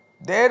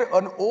 There,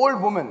 an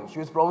old woman, she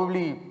was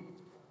probably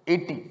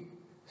 80,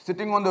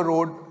 sitting on the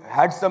road,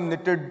 had some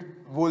knitted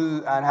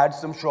wool and had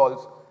some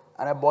shawls,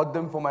 and I bought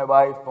them for my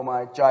wife, for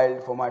my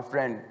child, for my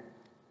friend,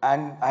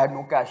 and I had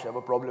no cash. I have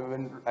a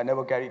problem, I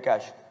never carry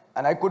cash.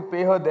 And I could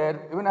pay her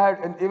there,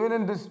 even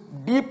in this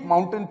deep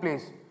mountain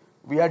place,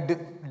 we had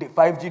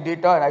 5G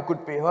data and I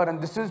could pay her, and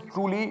this is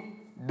truly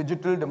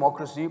digital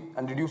democracy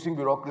and reducing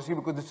bureaucracy,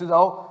 because this is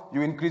how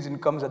you increase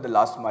incomes at the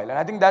last mile. And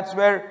I think that's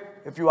where,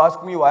 if you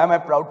ask me why am I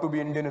proud to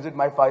be Indian, is it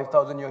my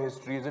 5,000-year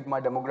history, is it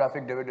my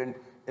demographic dividend,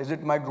 is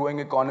it my growing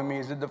economy,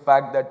 is it the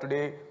fact that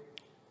today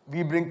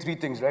we bring three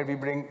things, right? We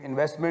bring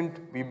investment,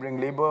 we bring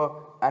labor,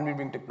 and we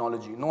bring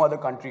technology. No other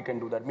country can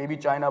do that. Maybe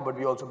China, but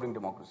we also bring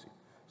democracy.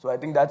 So I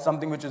think that's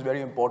something which is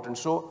very important.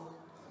 So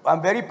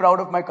I'm very proud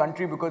of my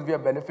country because we are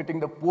benefiting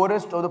the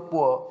poorest of the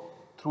poor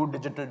through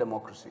digital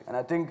democracy. And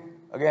I think,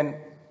 again,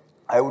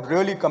 I would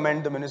really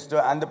commend the Minister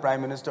and the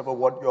Prime Minister for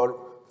what your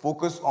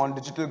focus on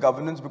digital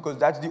governance, because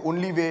that's the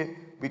only way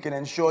we can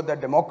ensure that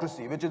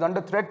democracy, which is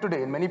under threat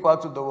today in many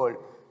parts of the world,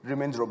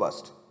 remains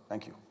robust.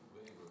 Thank you.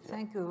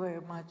 Thank you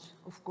very much.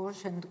 Of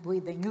course, and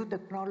with the new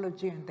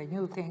technology and the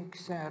new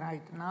things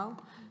right now,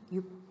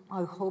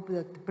 I hope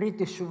that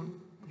pretty soon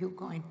you're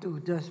going to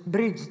just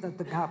bridge that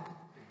gap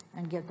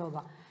and get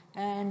over.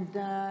 And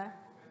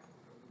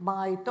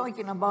by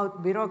talking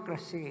about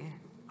bureaucracy,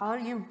 are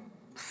you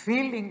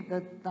feeling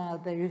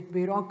that there is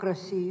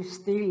bureaucracy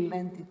still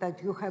and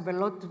that you have a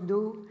lot to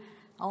do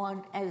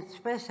on,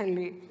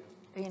 especially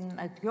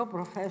at your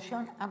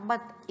profession,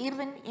 but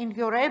even in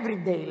your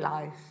everyday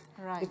life?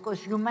 Right.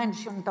 Because you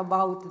mentioned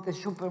about the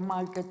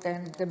supermarket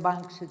and the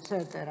banks,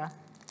 etc.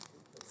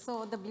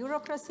 So the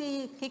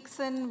bureaucracy kicks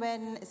in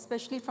when,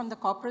 especially from the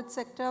corporate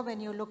sector,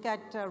 when you look at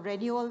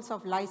renewals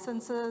of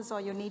licenses,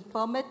 or you need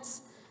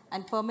permits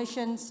and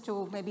permissions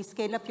to maybe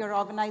scale up your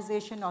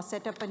organization or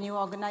set up a new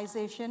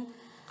organization.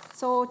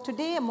 So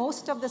today,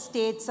 most of the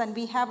states, and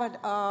we have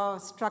a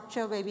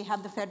structure where we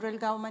have the federal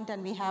government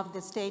and we have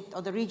the state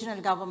or the regional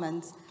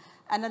governments,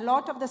 and a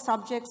lot of the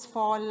subjects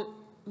fall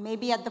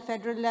maybe at the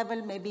federal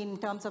level, maybe in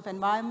terms of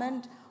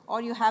environment,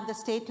 or you have the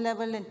state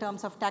level in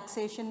terms of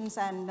taxations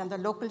and the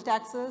local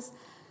taxes.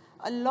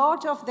 A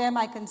lot of them,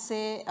 I can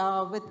say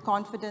with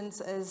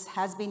confidence,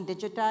 has been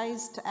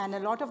digitized, and a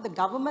lot of the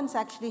governments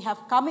actually have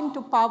come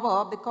into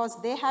power because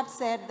they have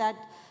said that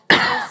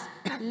there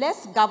is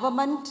less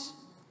government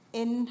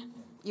in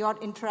your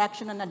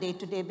interaction on a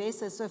day-to-day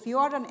basis. So if you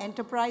are an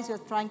enterprise, you're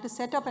trying to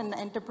set up an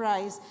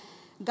enterprise,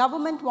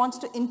 government wants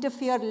to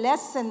interfere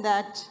less in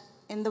that,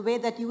 in the way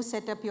that you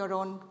set up your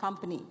own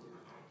company.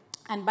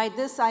 And by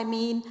this I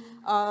mean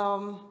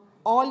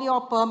all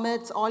your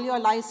permits, all your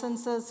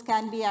licenses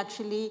can be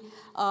actually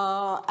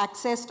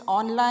accessed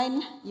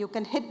online. You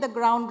can hit the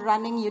ground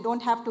running. You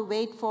don't have to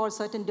wait for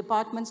certain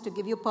departments to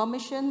give you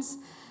permissions.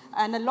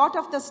 And a lot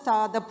of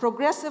the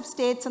progressive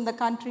states in the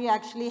country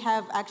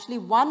have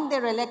won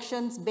their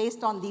elections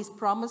based on these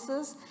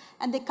promises,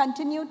 and they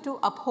continue to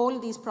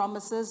uphold these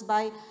promises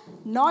by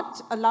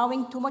not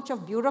allowing too much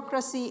of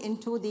bureaucracy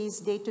into these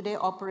day-to-day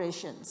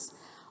operations.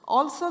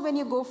 Also, when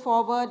you go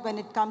forward, when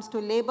it comes to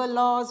labor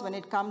laws, when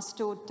it comes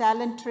to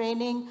talent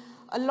training,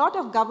 a lot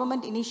of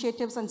government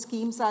initiatives and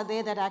schemes are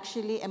there that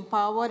actually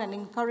empower and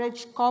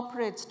encourage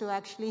corporates to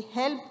actually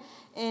help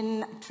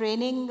in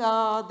training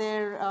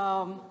their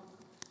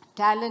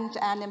talent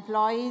and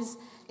employees.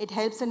 It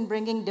helps in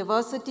bringing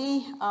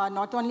diversity,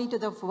 not only to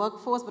the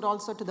workforce, but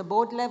also to the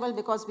board level,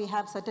 because we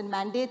have certain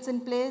mandates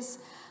in place.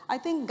 I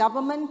think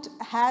government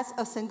has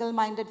a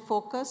single-minded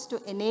focus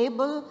to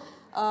enable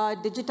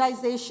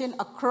digitization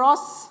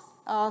across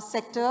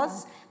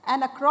sectors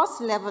and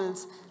across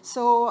levels.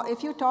 So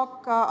if you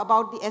talk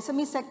about the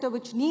SME sector,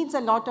 which needs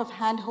a lot of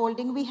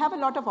hand-holding, we have a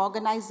lot of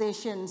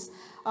organizations.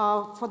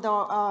 For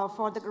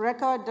the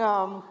record,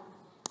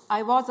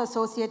 I was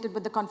associated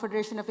with the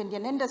Confederation of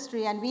Indian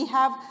Industry, and we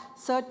have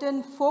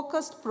certain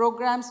focused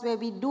programs where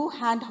we do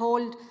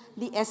handhold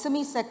the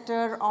SME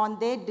sector on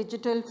their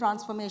digital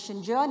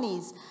transformation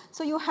journeys.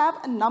 So you have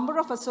a number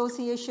of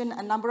associations,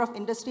 a number of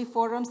industry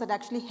forums that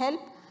actually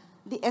help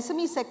the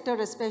SME sector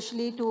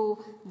especially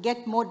to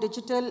get more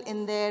digital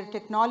in their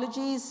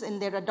technologies, in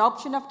their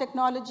adoption of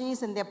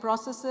technologies, in their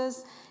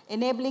processes,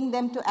 enabling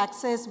them to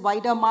access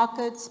wider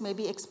markets,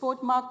 maybe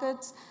export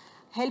markets,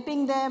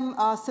 helping them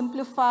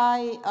simplify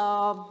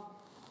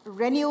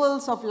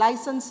renewals of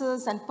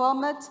licenses and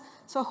permits.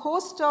 So a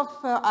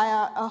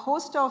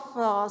host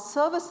of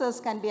services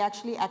can be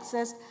actually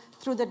accessed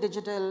through the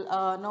digital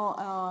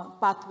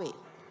pathway.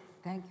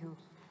 Thank you.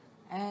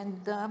 And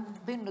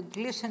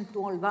listen to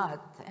all that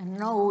and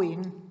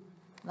knowing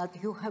that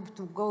you have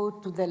to go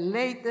to the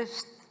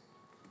latest,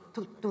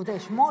 to the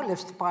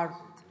smallest part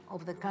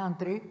of the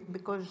country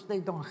because they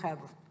don't have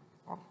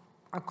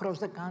across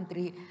the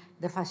country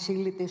the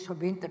facilities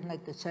of internet,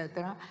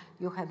 etc.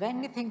 You have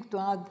anything to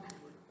add?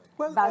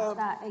 Well,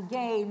 but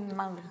again,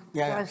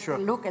 just sure.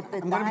 look at the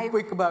I'm going to be time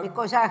quick about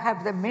because I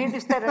have the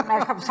minister and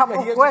I have some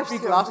more he questions.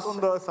 Speak last on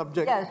the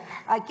subject. Yes,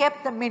 I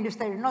kept the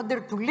minister in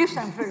order to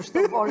listen first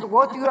of all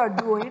what you are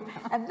doing,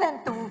 and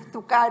then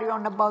to carry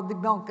on about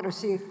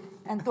democracy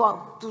and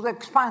to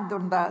expand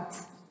on that.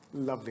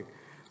 Lovely.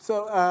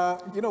 So,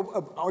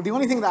 the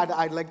only thing that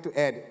I'd like to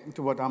add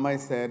to what Amay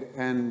said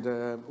and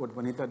what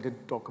Vanita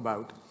did talk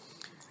about,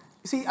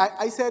 you see,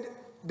 I said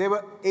there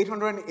were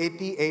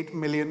 888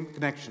 million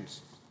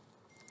connections.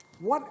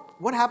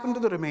 What happened to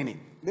the remaining?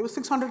 There were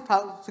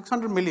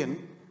 600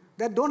 million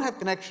that don't have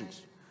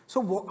connections.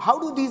 So how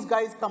do these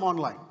guys come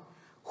online?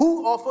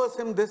 Who offers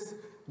him this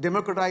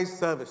democratized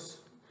service?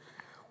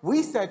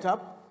 We set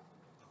up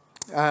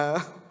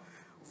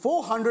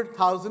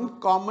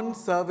 400,000 common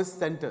service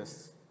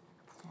centers.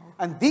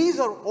 And these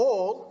are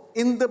all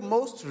in the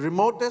most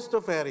remotest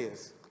of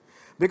areas,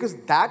 because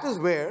that is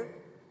where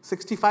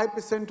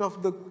 65%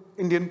 of the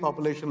Indian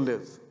population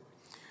lives.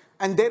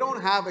 And they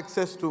don't have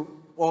access to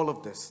all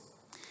of this.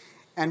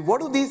 And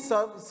what do these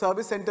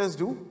service centers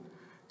do?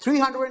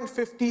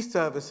 350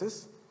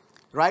 services,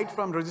 right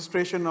from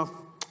registration of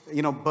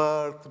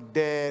birth,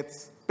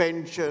 deaths,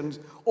 pensions,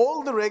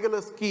 all the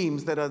regular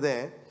schemes that are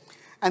there.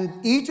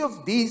 And each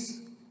of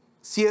these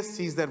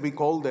CSCs that we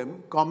call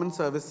them, common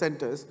service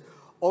centers,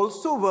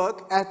 also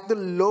work at the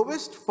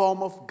lowest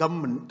form of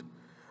government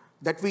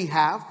that we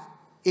have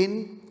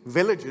in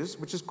villages,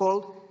 which is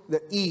called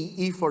the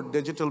E for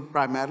digital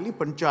primarily,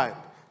 Panchayat.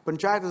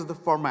 Panchayat is the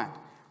format,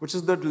 which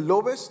is the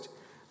lowest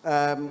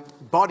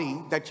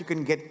body that you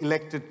can get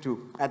elected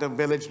to at a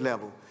village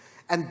level.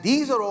 And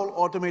these are all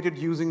automated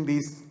using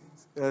these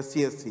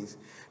CSCs.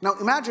 Now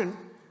imagine,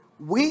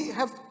 we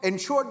have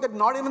ensured that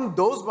not even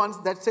those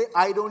ones that say,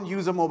 I don't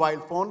use a mobile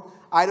phone,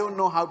 I don't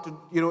know how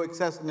to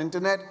access an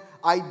internet,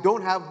 I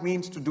don't have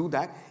means to do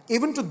that.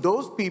 Even to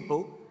those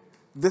people,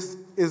 this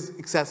is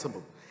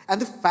accessible. And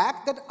the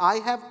fact that I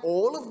have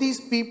all of these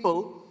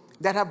people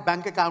that have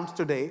bank accounts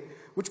today,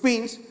 which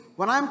means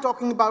when I'm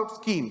talking about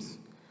schemes,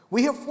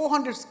 we have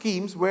 400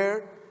 schemes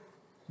where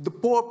the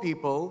poor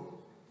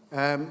people,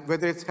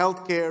 whether it's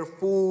healthcare,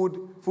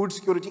 food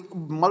security,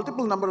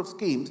 multiple number of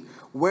schemes,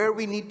 where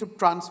we need to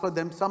transfer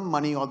them some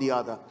money or the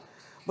other.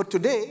 But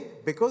today,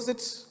 because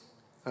it's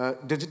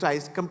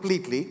digitized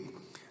completely,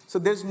 so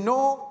there's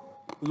no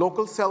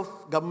local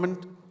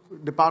self-government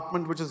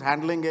department which is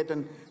handling it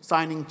and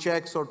signing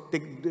checks or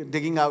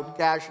digging out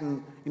cash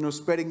and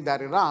spreading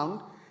that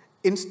around.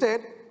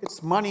 Instead,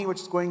 it's money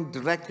which is going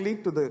directly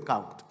to the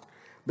account,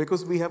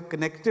 because we have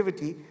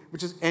connectivity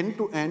which is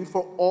end-to-end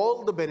for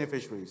all the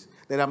beneficiaries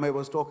that Amay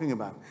was talking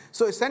about.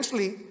 So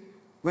essentially,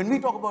 when we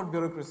talk about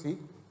bureaucracy,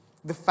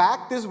 the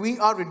fact is we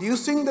are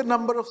reducing the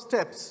number of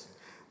steps,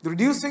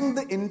 reducing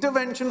the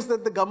interventions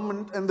that the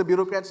government and the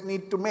bureaucrats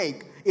need to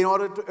make in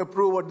order to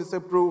approve or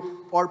disapprove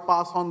or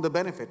pass on the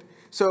benefit.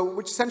 So,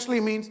 which essentially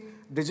means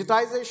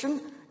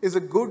digitization is a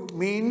good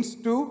means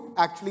to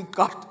actually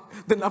cut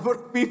the number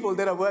of people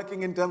that are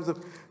working in terms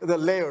of the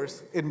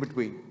layers in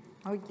between.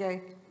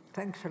 Okay,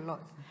 thanks a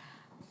lot.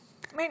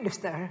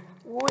 Minister,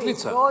 we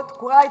got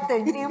quite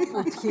an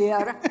input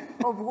here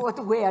of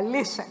what we are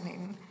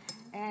listening.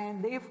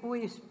 And if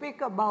we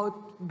speak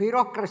about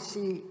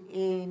bureaucracy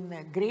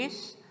in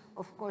Greece,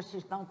 of course,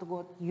 it's not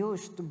what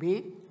used to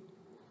be,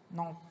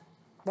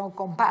 no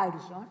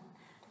comparison.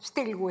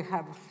 Still, we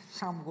have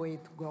some way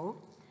to go.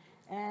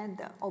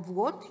 And of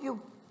what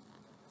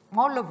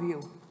all of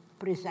you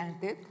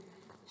presented,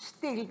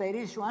 still there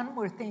is one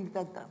more thing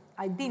that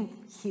I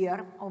didn't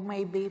hear, or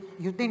maybe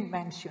you didn't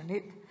mention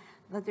it,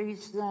 that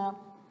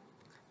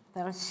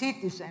there are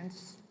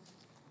citizens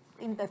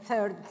in the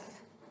third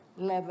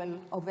level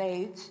of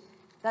age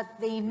that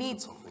they need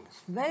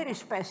very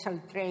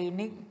special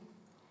training,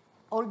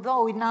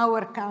 although in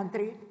our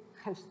country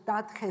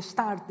that has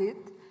started.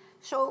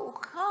 So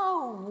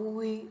how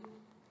we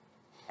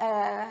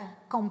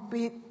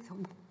compete,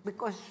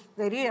 because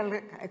the real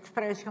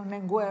expression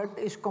and word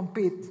is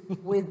compete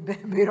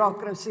with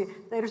bureaucracy.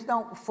 There is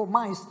no, from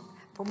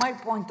my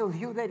point of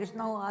view, there is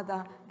no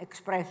other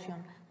expression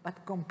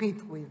but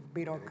compete with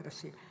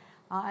bureaucracy.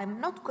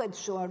 I'm not quite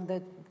sure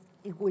that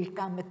it will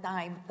come a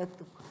time that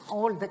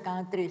all the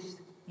countries,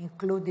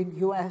 including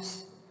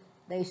US,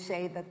 they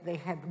say that they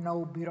have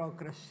no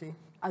bureaucracy.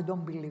 I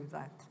don't believe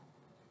that.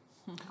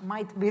 I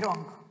might be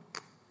wrong.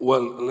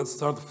 Well, let's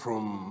start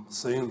from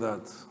saying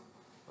that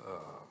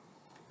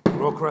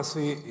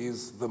bureaucracy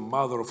is the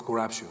mother of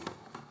corruption.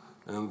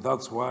 And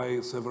that's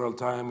why several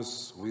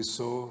times we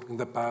saw in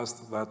the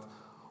past that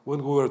when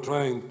we were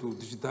trying to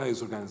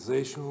digitize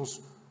organizations,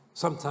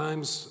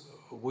 sometimes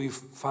we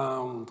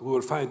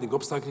were finding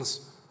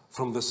obstacles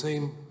from the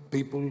same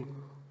people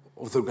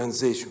of the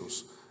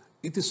organizations.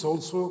 It is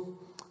also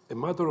a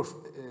matter of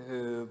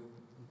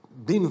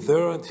being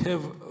there and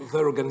have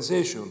their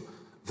organization.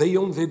 They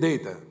own the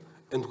data.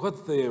 And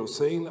what they are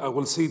saying, I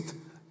will sit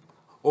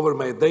over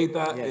my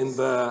data and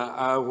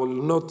I will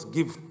not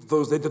give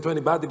those data to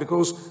anybody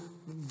because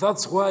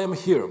that's why I'm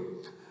here.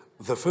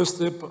 The first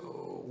step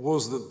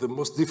was the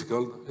most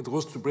difficult. It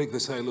was to break the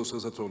silos,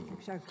 as I told you.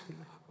 Exactly.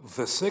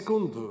 The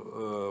second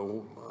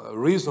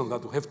reason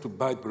that we have to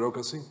fight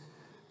bureaucracy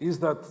is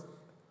that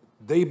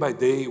day by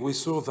day we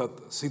saw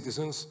that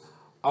citizens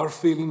are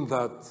feeling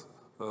that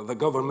the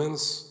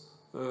governments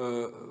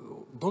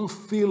don't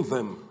feel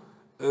them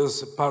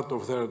as part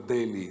of their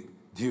daily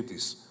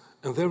duties.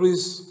 And there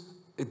is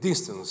a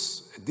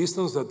distance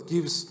that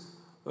gives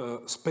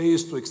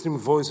space to extreme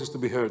voices to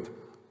be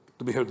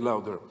heard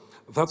louder.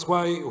 That's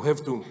why we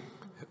have to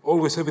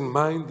always have in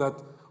mind that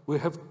we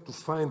have to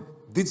find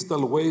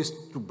digital ways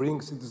to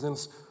bring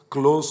citizens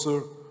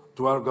closer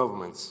to our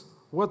governments.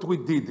 What we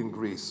did in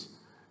Greece,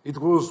 it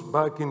was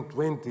back in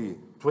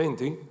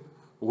 2020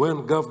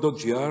 when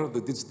gov.gr,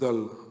 the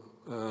digital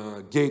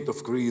gate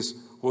of Greece,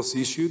 was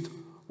issued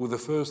with the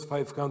first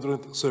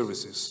 500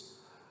 services.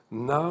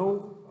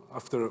 Now,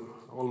 after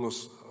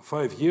almost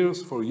 4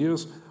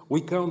 years,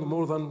 we count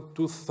more than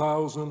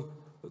 2,000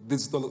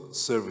 digital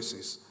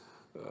services.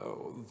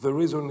 The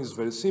reason is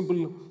very simple.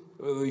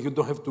 You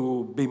don't have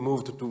to be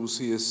moved to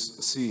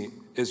CSC.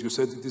 As you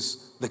said, it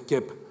is the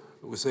cap.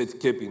 We said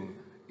cap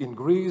in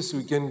Greece.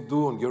 You can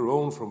do on your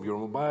own, from your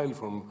mobile,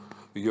 from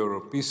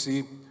your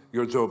PC,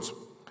 your jobs.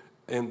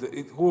 And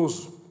it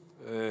was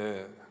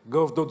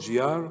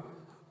gov.gr,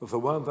 the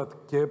one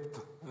that kept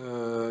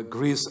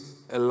Greece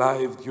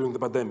alive during the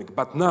pandemic.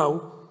 But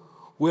now,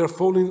 we are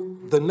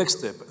following the next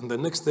step. And the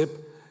next step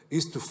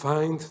is to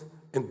find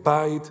and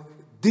fight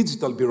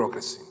digital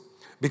bureaucracy.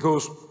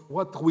 Because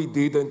what we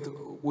did, and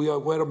we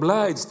were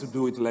obliged to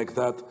do it like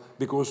that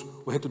because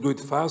we had to do it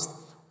fast,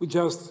 we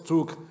just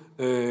took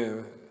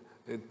a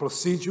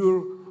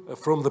procedure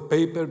from the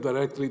paper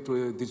directly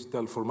to a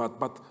digital format.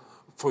 But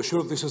for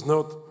sure, this is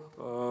not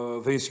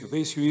the issue. The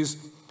issue is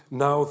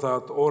now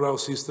that all our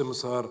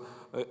systems are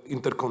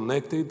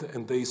interconnected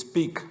and they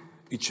speak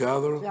each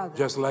other,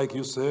 just like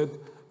you said,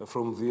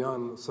 from the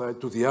one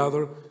side to the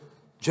other,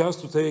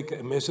 just to take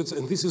a message.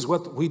 And this is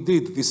what we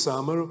did this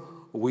summer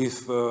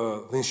with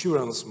the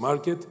insurance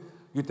market.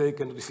 You take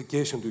a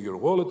notification to your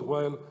wallet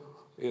while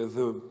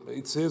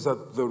it says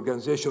that the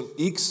organization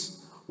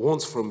X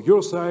wants from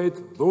your side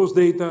those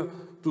data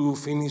to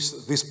finish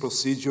this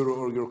procedure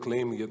or your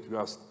claim that you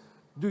asked.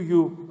 Do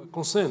you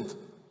consent?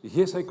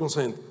 Yes, I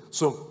consent.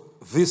 So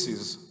this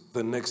is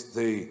the next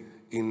day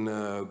in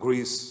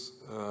Greece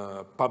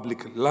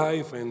public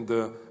life and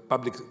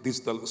public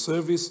digital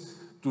service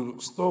to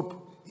stop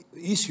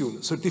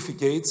issuing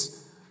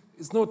certificates.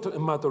 It's not a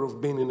matter of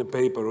being in a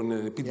paper or in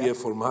a PDF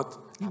format.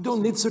 You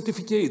don't need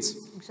certificates.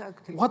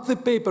 Exactly. What the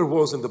paper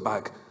was in the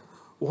back,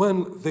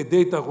 when the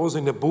data was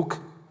in a book,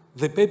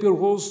 the paper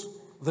was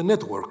the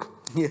network.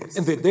 Yes.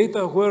 And the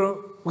data were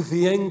with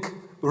the ink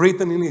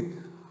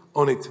written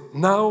on it.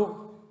 Now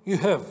you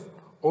have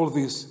all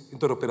this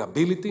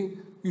interoperability.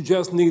 You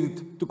just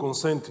need to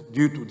consent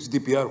due to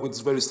GDPR, which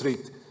is very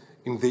strict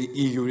in the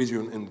EU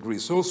region and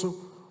Greece also.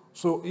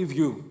 So if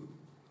you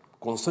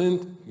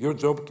consent, your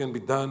job can be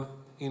done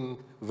in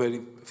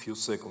very few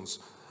seconds.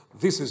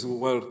 This is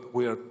what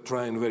we are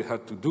trying very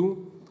hard to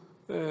do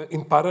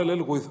in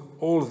parallel with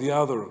all the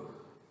other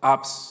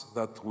apps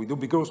that we do,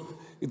 because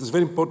it is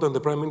very important. The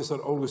Prime Minister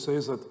always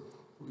says that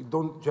we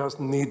don't just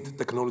need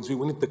technology,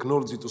 we need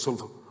technology to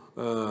solve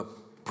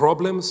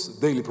problems,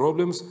 daily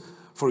problems.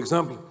 For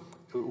example,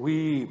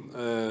 we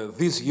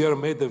this year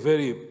made a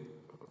very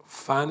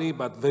funny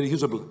but very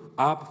usable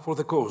app for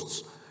the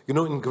coasts. You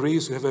know, in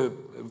Greece we have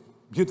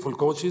beautiful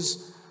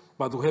coaches,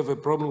 but we have a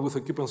problem with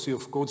occupancy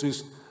of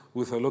coaches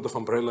with a lot of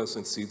umbrellas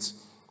and seats.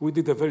 We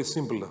did a very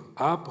simple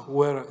app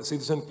where a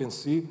citizen can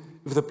see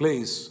if the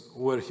place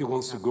where he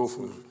wants to go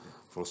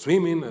for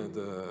swimming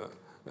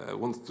and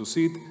wants to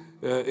sit,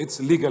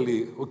 it's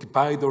legally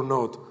occupied or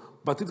not.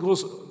 But it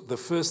was the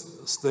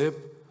first step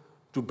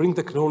to bring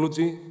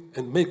technology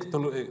and make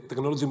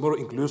technology more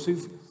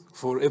inclusive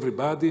for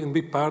everybody and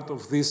be part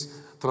of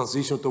this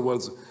transition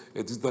towards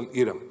a digital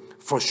era.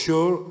 For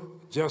sure,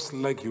 just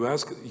like you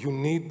asked,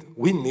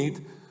 we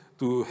need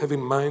to have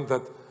in mind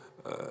that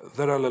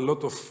there are a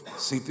lot of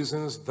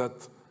citizens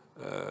that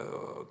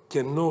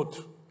cannot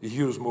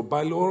use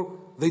mobile, or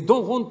they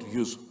don't want to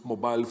use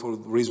mobile for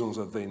reasons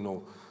that they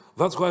know.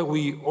 That's why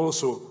we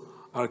also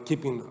are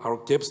keeping our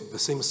caps, the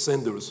same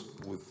senders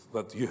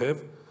that you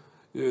have,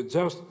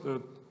 just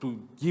to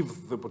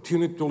give the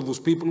opportunity to all those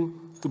people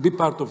to be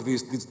part of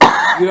this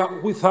era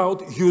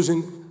without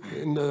using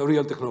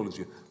real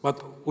technology.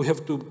 But we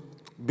have to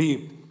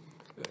be,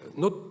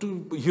 not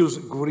to use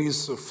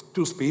Greece of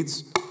two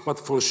speeds, but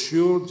for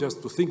sure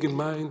just to think in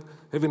mind,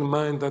 have in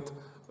mind that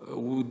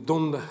we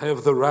don't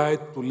have the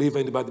right to leave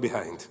anybody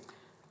behind.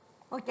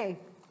 Okay,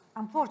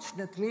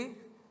 unfortunately,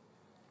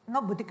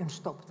 nobody can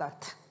stop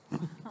that.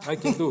 I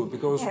can do,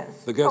 because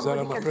Yes, the guys are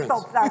nobody my can friends.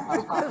 stop that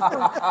because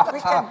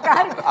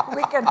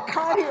we can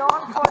carry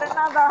on for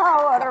another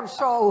hour or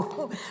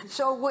so.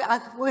 So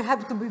we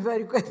have to be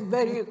very quick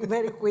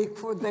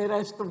for the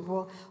rest of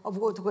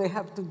what we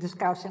have to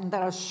discuss. And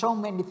there are so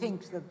many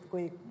things that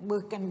we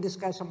can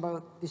discuss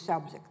about the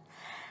subject.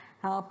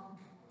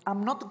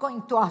 I'm not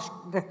going to ask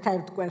the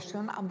third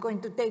question. I'm going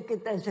to take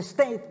it as a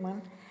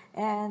statement.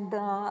 And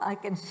I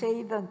can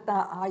say that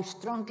I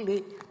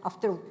strongly,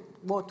 after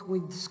what we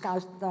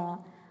discussed,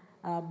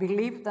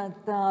 believe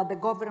that the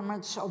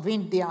governments of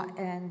India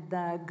and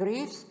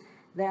Greece,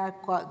 they are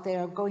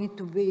going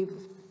to be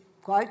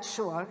quite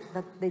sure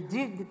that the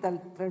digital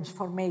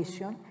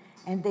transformation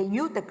and the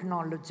new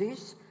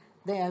technologies,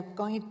 they are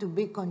going to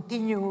be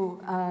continue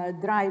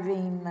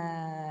driving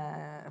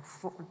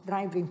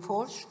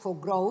force for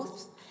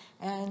growth.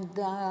 And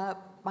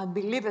I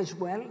believe as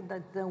well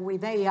that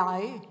with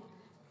AI,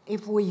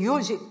 if we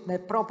use it the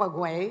proper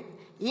way,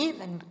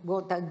 even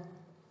what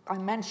I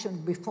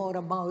mentioned before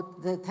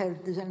about the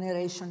third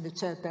generation,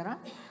 etc.,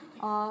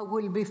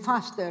 will be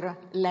faster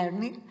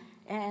learning,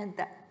 and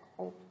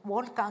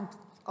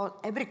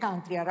every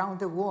country around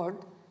the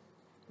world,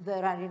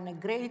 they are in a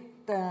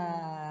great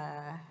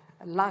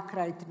lack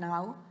right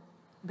now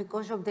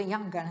because of the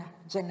younger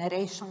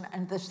generation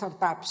and the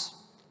startups.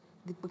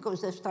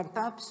 Because the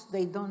startups,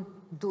 they don't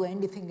do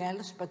anything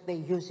else, but they're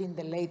using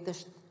the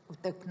latest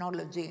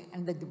technology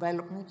and the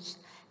developments.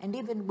 And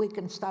even we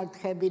can start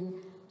having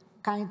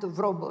kind of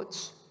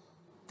robots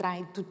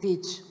trying to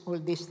teach all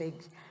these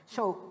things.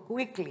 So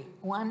quickly,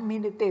 1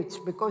 minute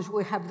each, because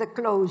we have the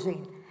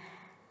closing.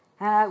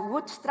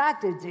 What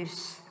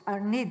strategies are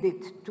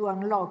needed to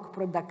unlock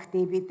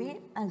productivity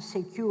and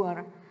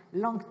secure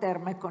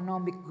long-term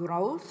economic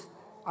growth,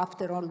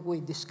 after all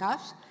we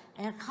discussed,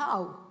 and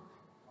how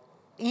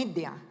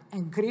India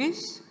and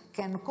Greece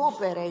can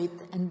cooperate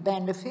and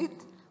benefit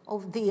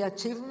of the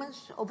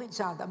achievements of each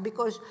other,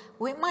 because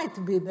we might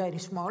be very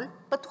small,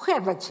 but we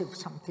have achieved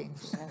some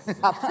things. Yes,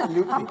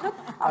 absolutely.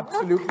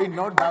 Absolutely,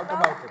 no doubt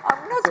about it.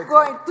 I'm not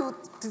going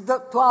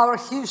to our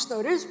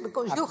histories,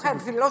 because you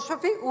have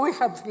philosophy, we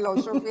have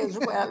philosophy as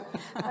well.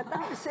 But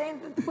I'm saying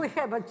that we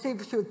have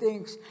achieved few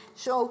things.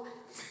 So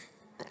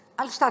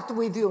I'll start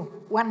with you,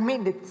 1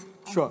 minute.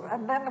 Sure.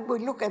 And then we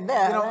look at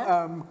that.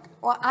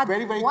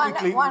 Very, very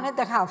quickly.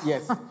 1.5.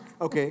 Yes,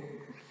 okay.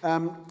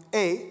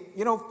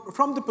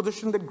 From the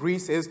position that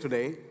Greece is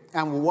today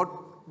and what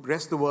the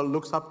rest of the world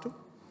looks up to,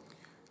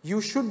 you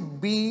should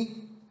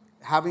be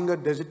having a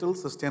digital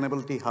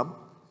sustainability hub.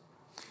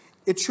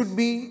 It should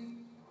be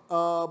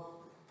a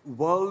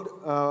world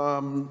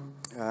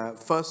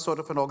first sort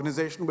of an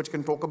organization which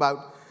can talk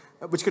about,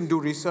 which can do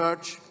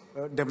research,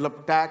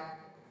 develop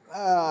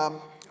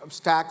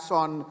stacks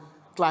on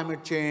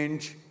climate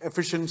change,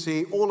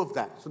 efficiency, all of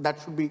that. So that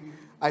should be,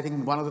 I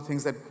think, one of the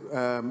things that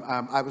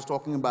I was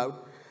talking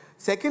about.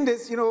 Second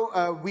is,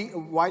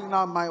 while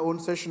in my own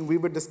session, we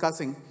were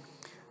discussing,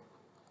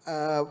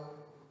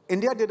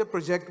 India did a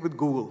project with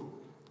Google.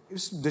 It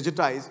was to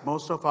digitize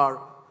most of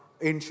our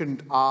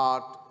ancient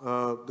art,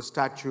 the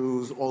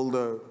statues, all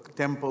the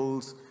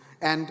temples,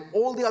 and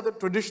all the other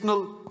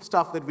traditional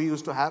stuff that we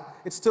used to have.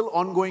 It's still an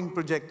ongoing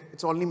project.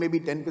 It's only maybe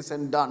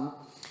 10% done.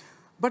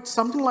 But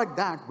something like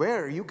that,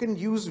 where you can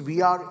use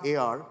VR,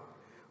 AR,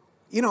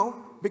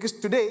 because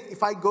today,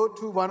 if I go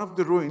to one of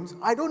the ruins,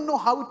 I don't know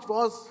how it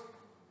was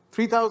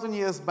 3,000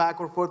 years back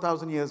or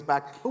 4,000 years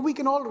back, but we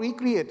can all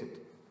recreate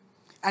it.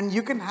 And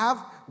you can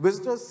have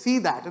visitors see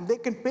that, and they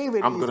can pay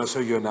very I'm going to show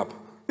you an app.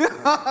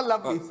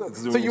 Lovely.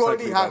 So you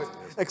already have it.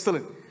 Yes.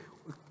 Excellent.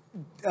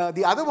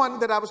 The other one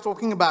that I was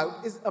talking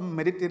about is a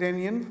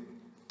Mediterranean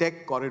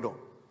tech corridor,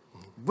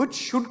 which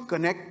should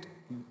connect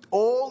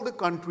all the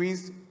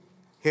countries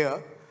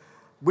here,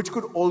 which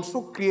could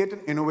also create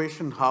an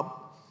innovation hub,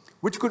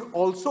 which could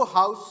also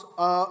house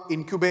an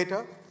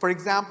incubator. For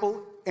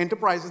example,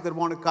 enterprises that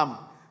want to come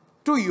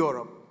to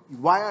Europe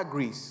via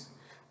Greece,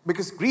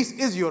 because Greece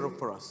is Europe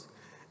for us.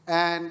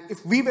 And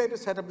if we were to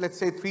set up, let's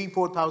say,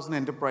 3,000-4,000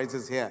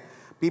 enterprises here,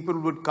 people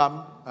would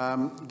come,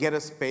 get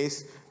a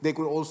space. They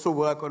could also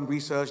work on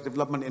research,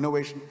 development,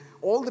 innovation,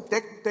 all the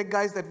tech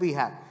guys that we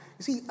have.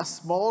 You see, a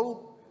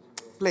small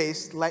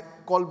place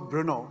called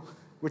Brno,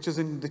 which is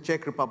in the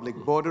Czech Republic,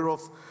 border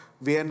of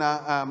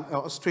Vienna,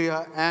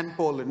 Austria, and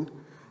Poland,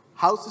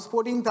 houses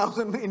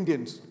 14,000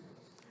 Indians.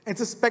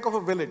 It's a speck of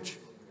a village.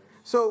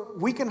 So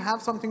we can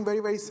have something very,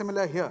 very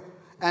similar here.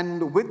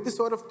 And with the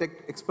sort of tech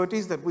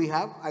expertise that we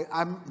have,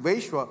 I'm very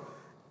sure,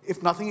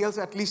 if nothing else,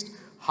 at least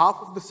half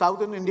of the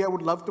southern India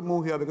would love to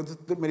move here because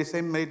it's the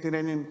same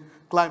Mediterranean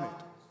climate.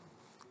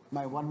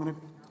 My 1 minute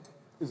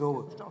is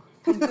over.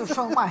 Thank you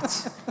so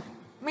much.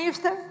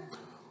 Minister?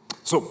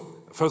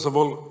 So, first of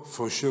all,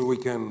 for sure we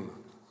can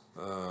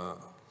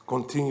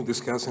continue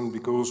discussing,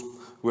 because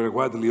we're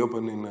widely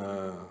open in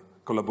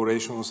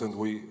collaborations, and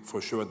we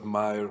for sure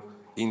admire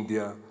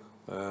India,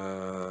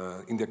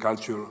 India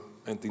culture,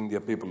 and India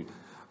people.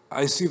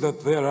 I see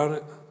that there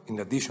are, in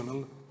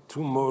additional,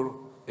 two more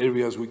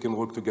areas we can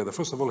work together.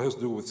 First of all, it has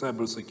to do with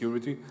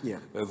cybersecurity. Yeah.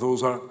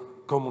 Those are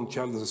common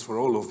challenges for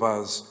all of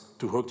us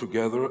to work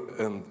together.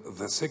 And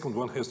the second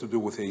one has to do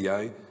with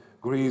AI.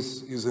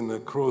 Greece is in a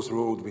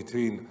crossroad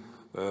between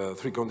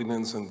three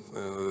continents, and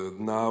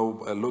now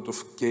a lot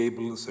of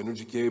cables,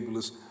 energy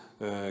cables,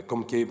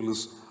 com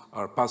cables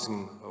are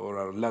passing or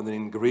are landing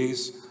in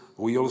Greece.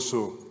 We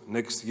also,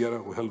 next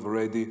year, we have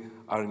already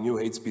our new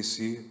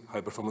HPC,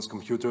 high-performance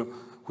computer,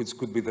 which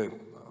could be the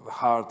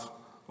heart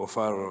of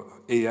our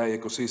AI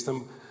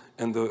ecosystem.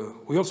 And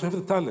we also have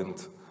the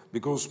talent,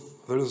 because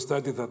there is a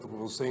study that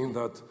was saying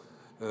that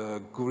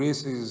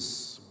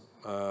Greece's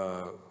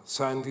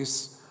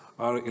scientists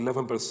are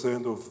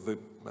 11% of the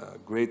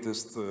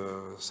greatest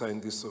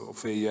scientists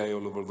of AI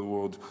all over the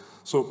world.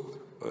 So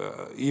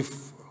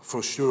if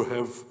for sure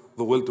have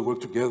the will to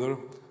work together,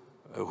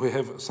 we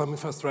have some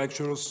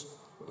infrastructures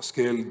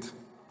scaled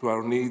to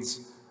our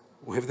needs.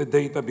 We have the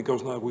data,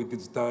 because now we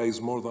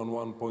digitize more than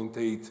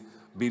 1.8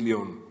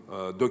 billion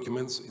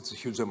documents. It's a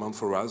huge amount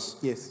for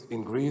us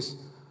in Greece.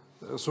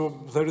 So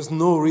there is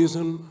no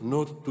reason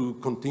not to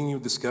continue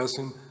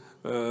discussing.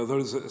 There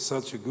is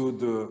such a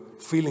good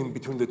feeling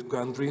between the two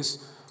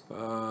countries.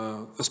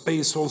 The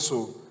space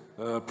also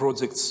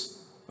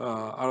projects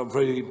are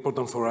very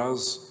important for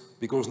us,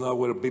 because now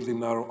we're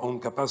building our own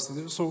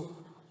capacity. So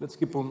let's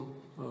keep on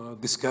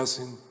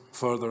discussing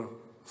further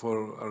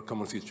for our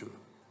common future.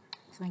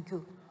 Thank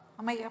you.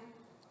 Amaya,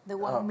 the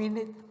 1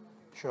 minute.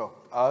 Sure.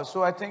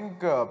 So I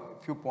think a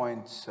few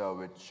points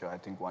which I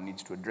think one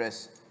needs to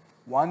address.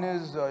 One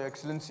is, Your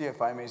Excellency,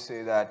 if I may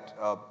say that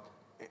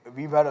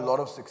we've had a lot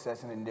of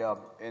success in India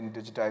in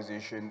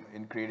digitization,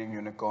 in creating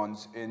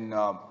unicorns.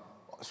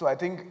 So I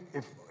think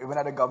if even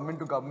at a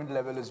government-to-government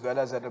level, as well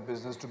as at a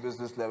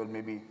business-to-business level,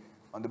 maybe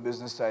on the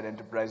business side,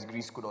 enterprise,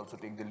 Greece could also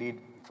take the lead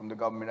from the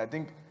government. I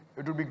think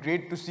it would be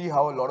great to see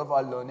how a lot of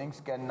our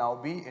learnings can now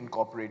be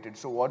incorporated.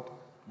 So what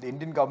the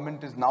Indian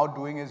government is now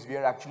doing is we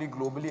are actually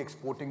globally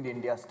exporting the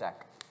India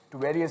stack to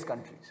various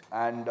countries,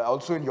 and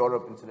also in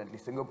Europe, incidentally,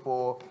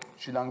 Singapore,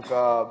 Sri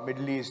Lanka,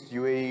 Middle East,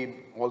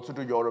 UAE, also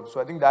to Europe. So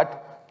I think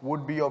that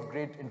would be of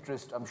great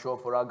interest, I'm sure,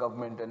 for our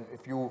government. And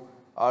if you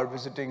are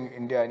visiting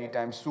India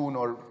anytime soon,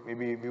 or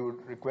maybe we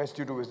would request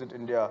you to visit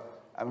India,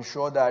 I'm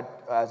sure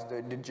that as the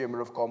Indian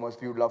Chamber of Commerce,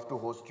 we would love to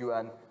host you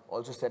and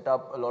also set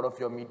up a lot of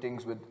your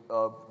meetings with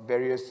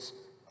various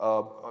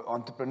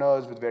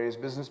entrepreneurs, with various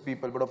business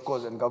people. But of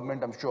course, in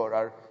government, I'm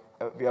sure,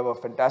 we have a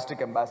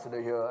fantastic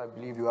ambassador here. I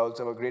believe you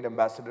also have a great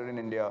ambassador in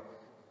India.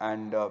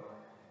 And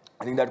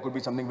I think that could be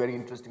something very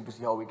interesting to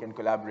see how we can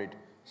collaborate.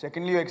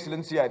 Secondly, Your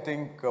Excellency, I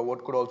think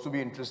what could also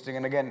be interesting,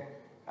 and again,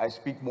 I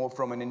speak more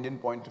from an Indian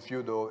point of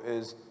view though,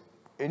 is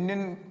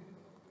Indian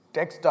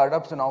tech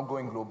startups are now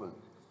going global.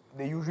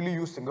 They usually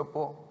use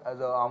Singapore as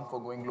an arm for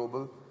going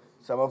global.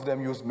 Some of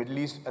them use Middle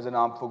East as an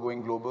arm for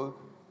going global.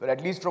 But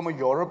at least from a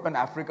Europe and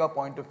Africa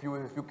point of view,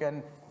 if you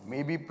can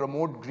maybe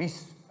promote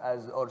Greece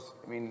as, or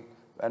I mean,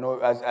 I know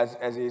as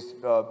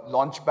a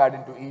launch pad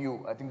into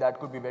EU, I think that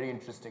could be very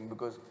interesting,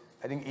 because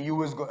I think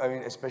EU is, I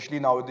mean, especially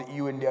now with the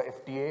EU-India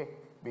FTA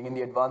being in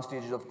the advanced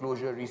stages of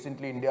closure.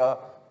 Recently, India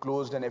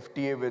closed an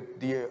FTA with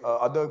the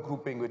other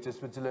grouping, which is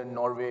Switzerland,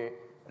 Norway,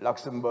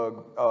 Luxembourg,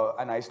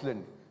 and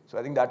Iceland. So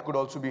I think that could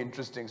also be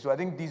interesting. So I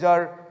think these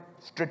are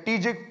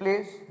strategic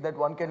plays that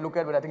one can look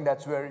at, but I think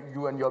that's where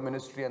you and your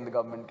ministry and the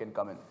government can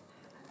come in.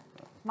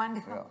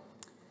 Wonderful. Yeah.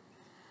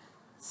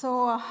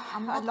 So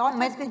a lot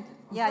has been,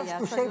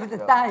 to save the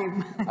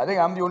time. I think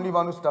I'm the only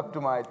one who stuck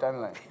to my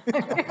timeline.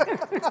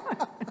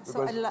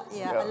 So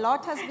a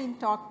lot has been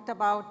talked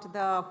about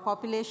the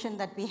population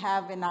that we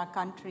have in our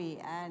country.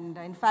 And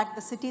in fact,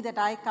 the city that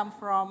I come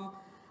from,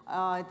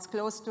 it's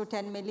close to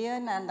 10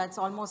 million, and that's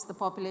almost the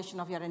population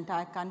of your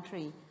entire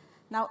country.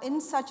 Now,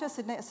 in such a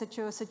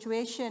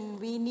situation,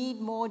 we need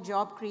more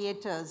job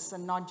creators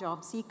and not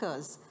job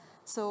seekers.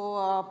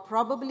 So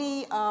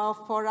probably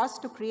for us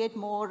to create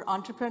more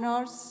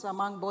entrepreneurs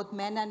among both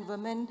men and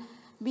women,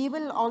 we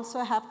will also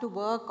have to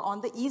work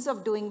on the ease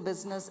of doing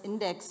business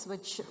index,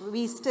 which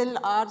we still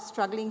are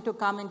struggling to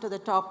come into the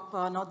top,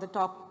 not the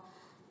top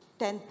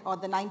 10th or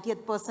the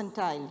 90th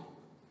percentile.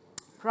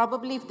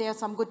 Probably if there are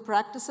some good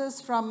practices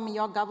from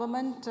your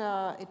government,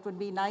 it would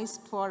be nice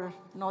for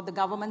the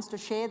governments to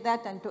share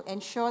that and to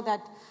ensure that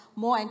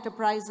more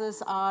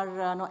enterprises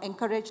are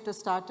encouraged to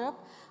start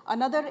up.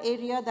 Another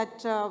area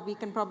that we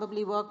can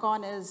probably work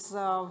on is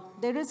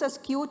there is a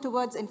skew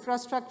towards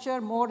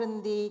infrastructure more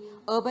in the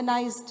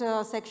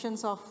urbanized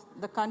sections of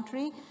the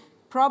country.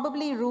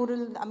 Probably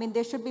rural, I mean,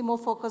 there should be more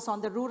focus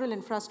on the rural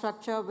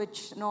infrastructure,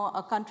 which,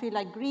 a country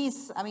like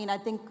Greece, I mean, I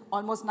think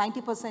almost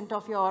 90%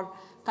 of your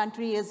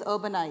country is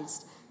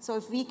urbanized. So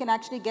if we can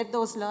actually get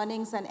those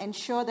learnings and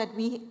ensure that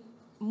we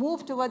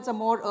move towards a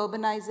more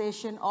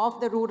urbanization of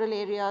the rural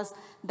areas,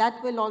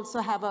 that will also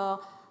have a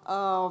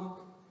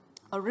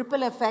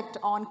ripple effect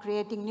on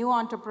creating new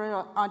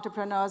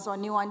entrepreneurs or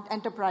new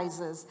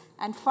enterprises.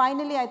 And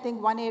finally, I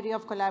think one area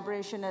of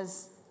collaboration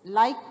is,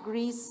 like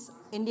Greece,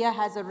 India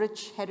has a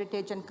rich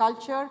heritage and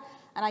culture,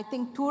 And I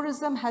think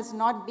tourism has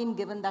not been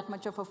given that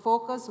much of a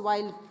focus,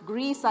 while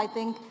Greece, I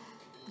think,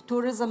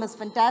 tourism is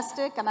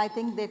fantastic, and I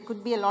think there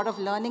could be a lot of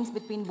learnings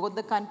between both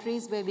the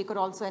countries where we could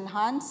also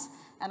enhance,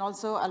 and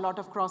also a lot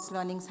of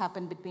cross-learnings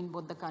happen between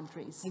both the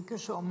countries. Thank you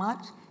so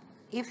much.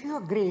 If you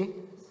agree,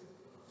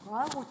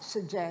 I would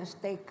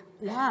suggest take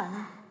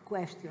one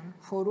question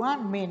for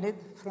 1 minute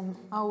from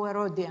our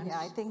audience. Yeah,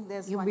 I think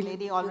there's You one will-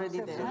 lady already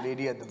you- there. The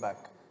lady at the back.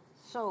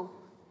 So,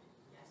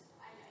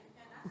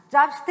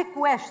 just a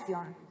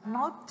question,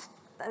 not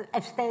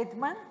a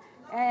statement.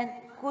 And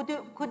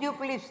could you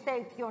please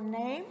state your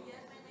name?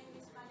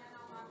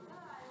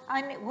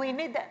 And we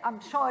need,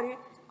 I'm sorry,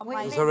 we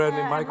mic. need Is there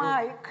any a micro?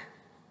 mic.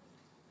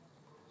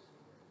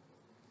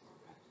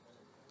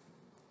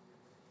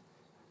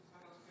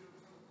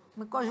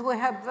 Because we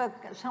have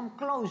some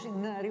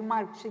closing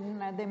remarks in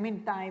the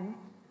meantime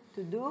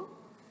to do.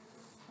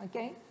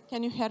 Okay?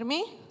 Can you hear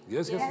me?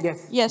 Yes, yes.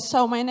 Yes. Yes,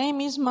 so my name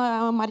is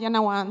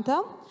Mariana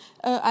Wanta.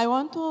 I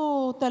want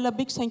to tell a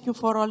big thank you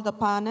for all the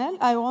panel.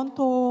 I want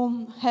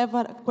to have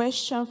a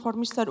question for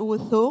Mr.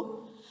 Uthu.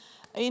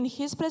 In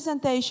his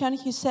presentation,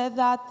 he said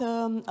that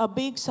a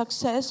big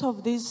success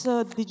of this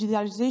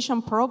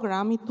digitalization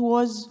program, it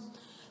was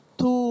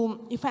to,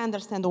 if I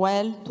understand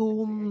well,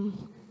 to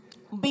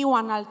be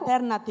one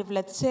alternative,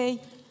 let's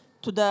say,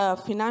 to the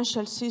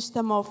financial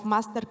system of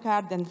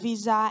MasterCard and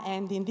Visa,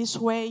 and in this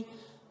way,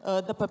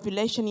 the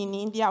population in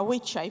India,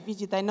 which I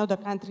visit, I know the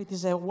country, it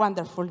is a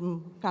wonderful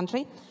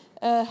country,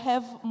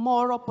 have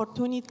more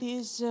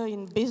opportunities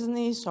in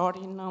business or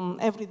in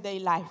everyday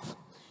life.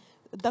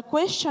 The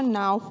question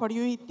now for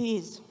you it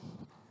is,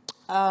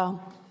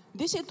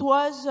 it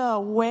was a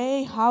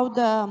way how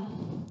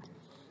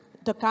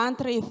the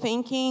country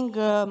thinking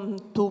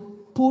to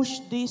push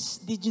this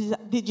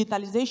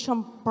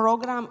digitalization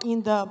program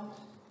in the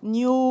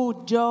new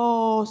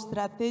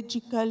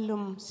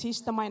geostrategical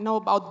system. I know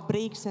about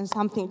BRICS and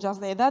something just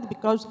like that,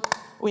 because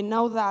we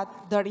know that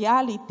the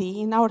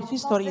reality in our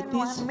history More it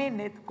than is... 1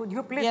 minute, could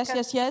you please...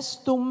 Yes,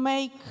 to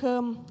make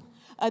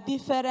a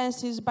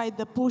difference is by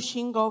the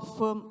pushing of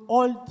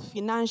old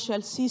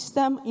financial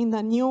system in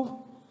a new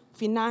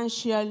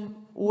financial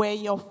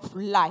way of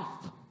life.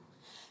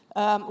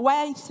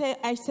 Why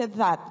I said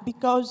that?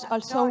 Because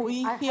also Sorry,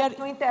 we I hear... have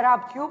to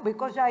interrupt you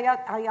because I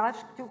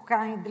asked you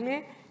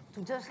kindly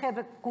to just have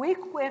a quick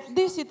question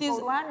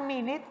for 1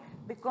 minute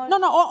because... No,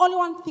 only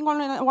one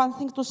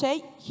thing to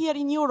say. Here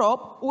in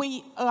Europe,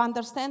 we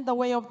understand the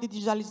way of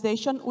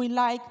digitalization. We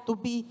like to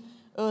be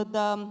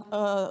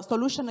the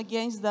solution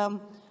against the,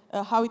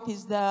 how it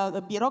is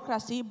the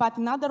bureaucracy, but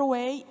another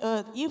way,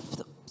 if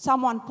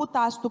someone put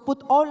us to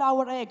put all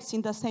our eggs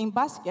in the same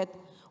basket,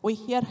 we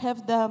here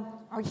have the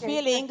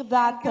feeling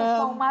that, Thank you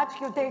so much.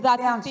 You take that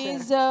the it answer.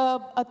 is,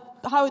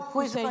 how it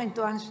Who is say? going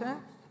to answer?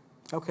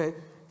 Okay,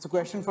 it's a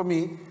question for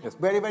me. Yes.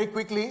 Very, very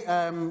quickly,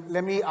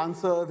 let me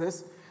answer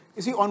this.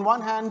 You see, on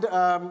one hand,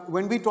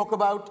 when we talk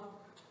about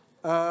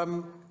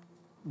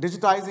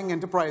digitizing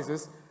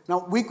enterprises,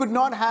 now we could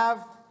not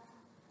have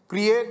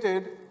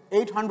created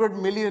 800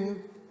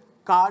 million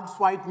card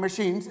swipe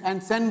machines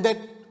and send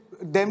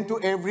them to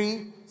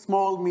every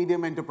small,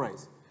 medium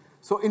enterprise.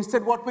 So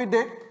instead what we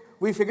did,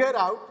 we figured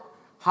out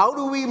how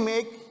do we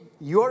make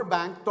your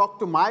bank talk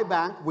to my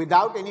bank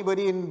without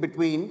anybody in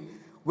between,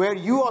 where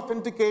you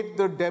authenticate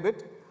the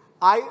debit,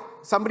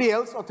 somebody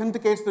else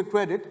authenticates the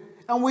credit,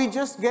 and we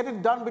just get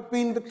it done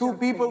between the two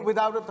people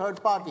without a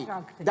third party.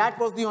 Exactly. That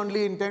was the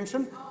only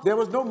intention. There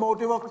was no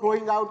motive of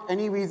throwing out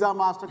any Visa,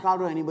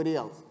 MasterCard, or anybody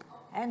else.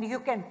 And you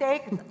can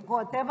take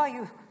whatever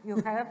you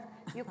have,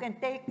 you can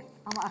take,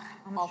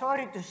 I'm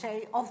sorry to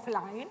say,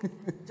 offline,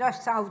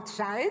 just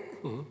outside,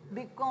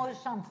 because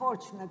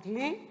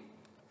unfortunately,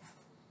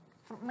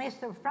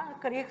 Mr.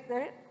 Frank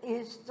Richter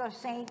is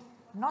just saying,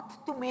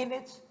 not 2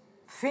 minutes,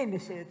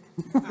 finish it,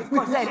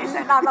 because there is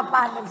another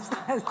panel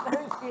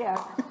here.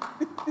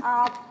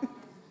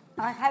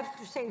 I have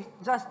to say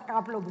just a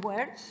couple of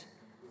words.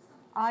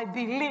 I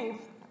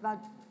believe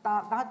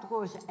that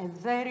was a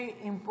very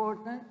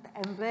important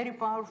and very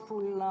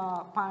powerful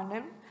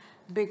panel,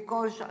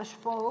 because I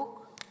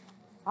spoke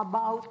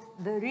about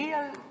the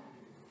real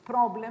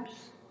problems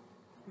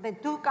the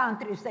two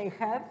countries they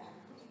have,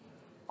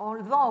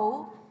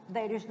 although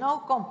there is no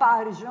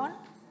comparison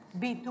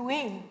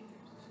between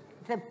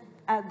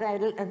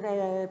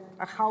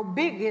how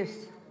big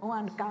is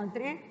one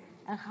country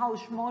and how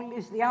small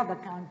is the other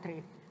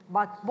country.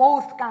 But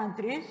both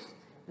countries,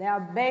 they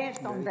are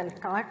based on their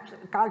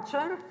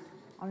culture,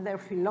 on their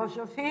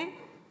philosophy,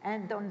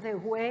 and on the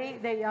way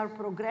they are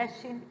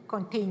progressing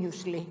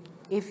continuously,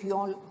 if you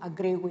all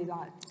agree with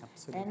that.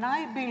 Absolutely. And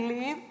I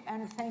believe,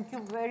 and thank you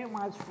very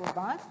much for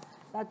that,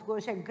 that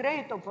was a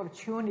great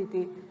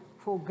opportunity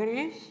for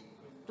Greece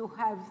to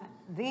have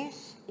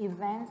this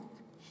event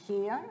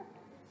here,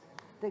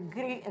 the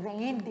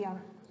Indian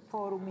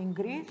Forum in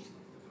Greece,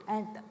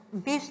 and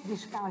this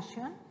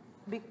discussion,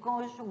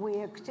 because we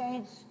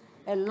exchange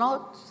a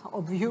lot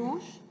of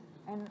views,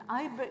 and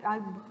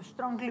I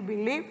strongly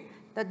believe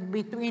that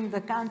between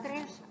the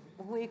countries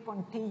we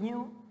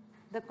continue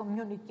the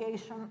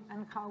communication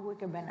and how we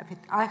can benefit.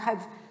 I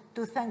have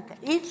to thank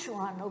each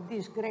one of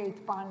this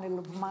great panel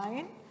of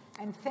mine,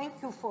 and thank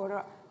you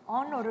for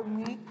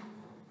honoring me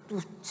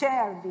to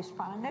chair this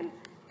panel.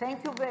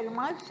 Thank you very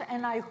much,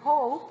 and I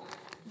hope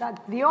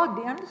that the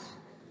audience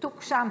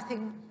took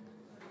something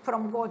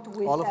from what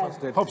we All said. of us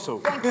did. Hope so.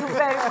 Thank you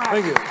very much.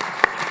 Thank you.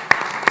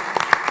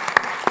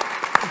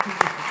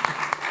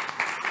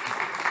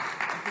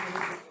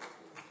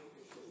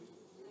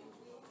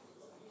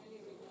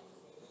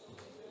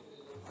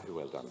 Very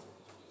well done.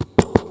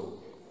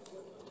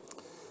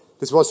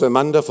 This was a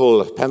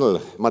wonderful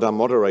panel, Madam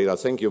Moderator.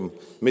 Thank you,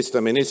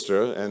 Mr.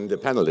 Minister and the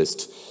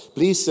panelists.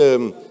 Please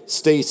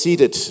stay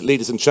seated,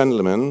 ladies and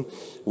gentlemen.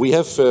 We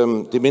have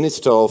the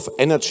Minister of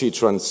Energy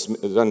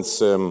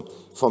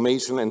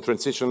Transformation and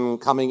Transition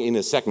coming in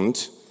a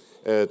second,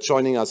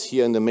 joining us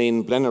here in the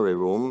main plenary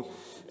room.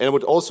 And I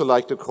would also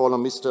like to call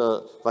on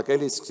Mr.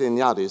 Vangelis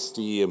Xeniadis,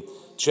 the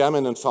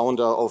chairman and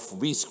founder of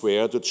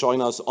WeSquare, to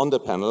join us on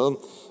the panel.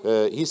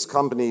 His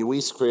company,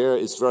 WeSquare,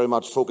 is very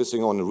much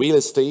focusing on real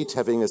estate,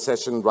 having a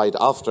session right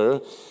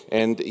after,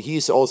 and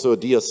he's also a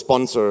dear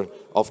sponsor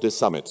of this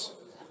summit.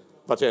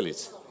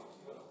 Vangelis.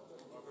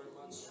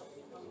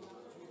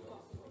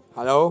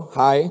 Hello,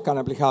 hi, can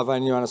I please have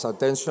anyone's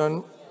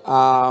attention?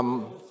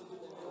 I'm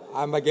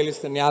Vangelis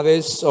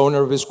Xeniadis,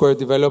 owner of WeSquare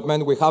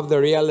Development. We have the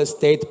real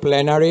estate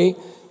plenary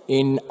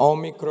in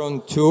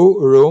Omicron 2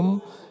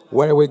 room,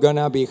 where we're going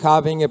to be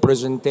having a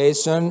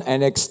presentation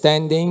and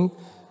extending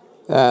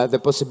the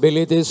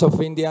possibilities of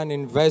Indian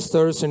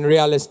investors in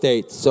real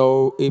estate.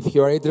 So if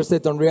you're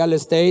interested in real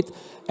estate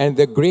and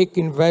the Greek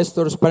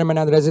investors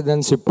permanent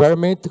residency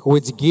permit,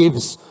 which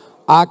gives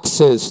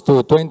access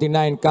to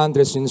 29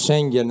 countries in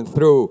Schengen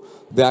through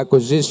the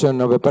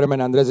acquisition of a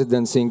permanent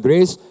residency in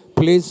Greece,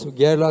 please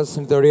get us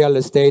into the real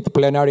estate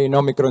plenary in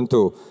Omicron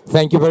 2.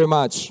 Thank you very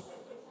much.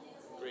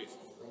 Great.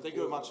 Thank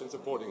you very much for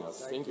supporting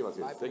us. Thank you,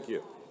 Vangelis. Thank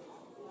you.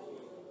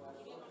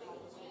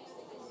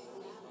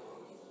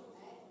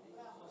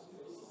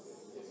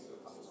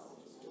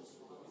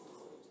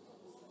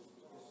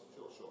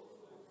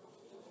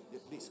 Yeah,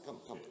 please,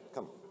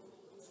 come.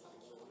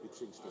 You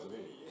changed the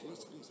name.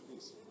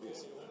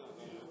 Please.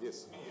 Yes,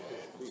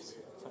 please.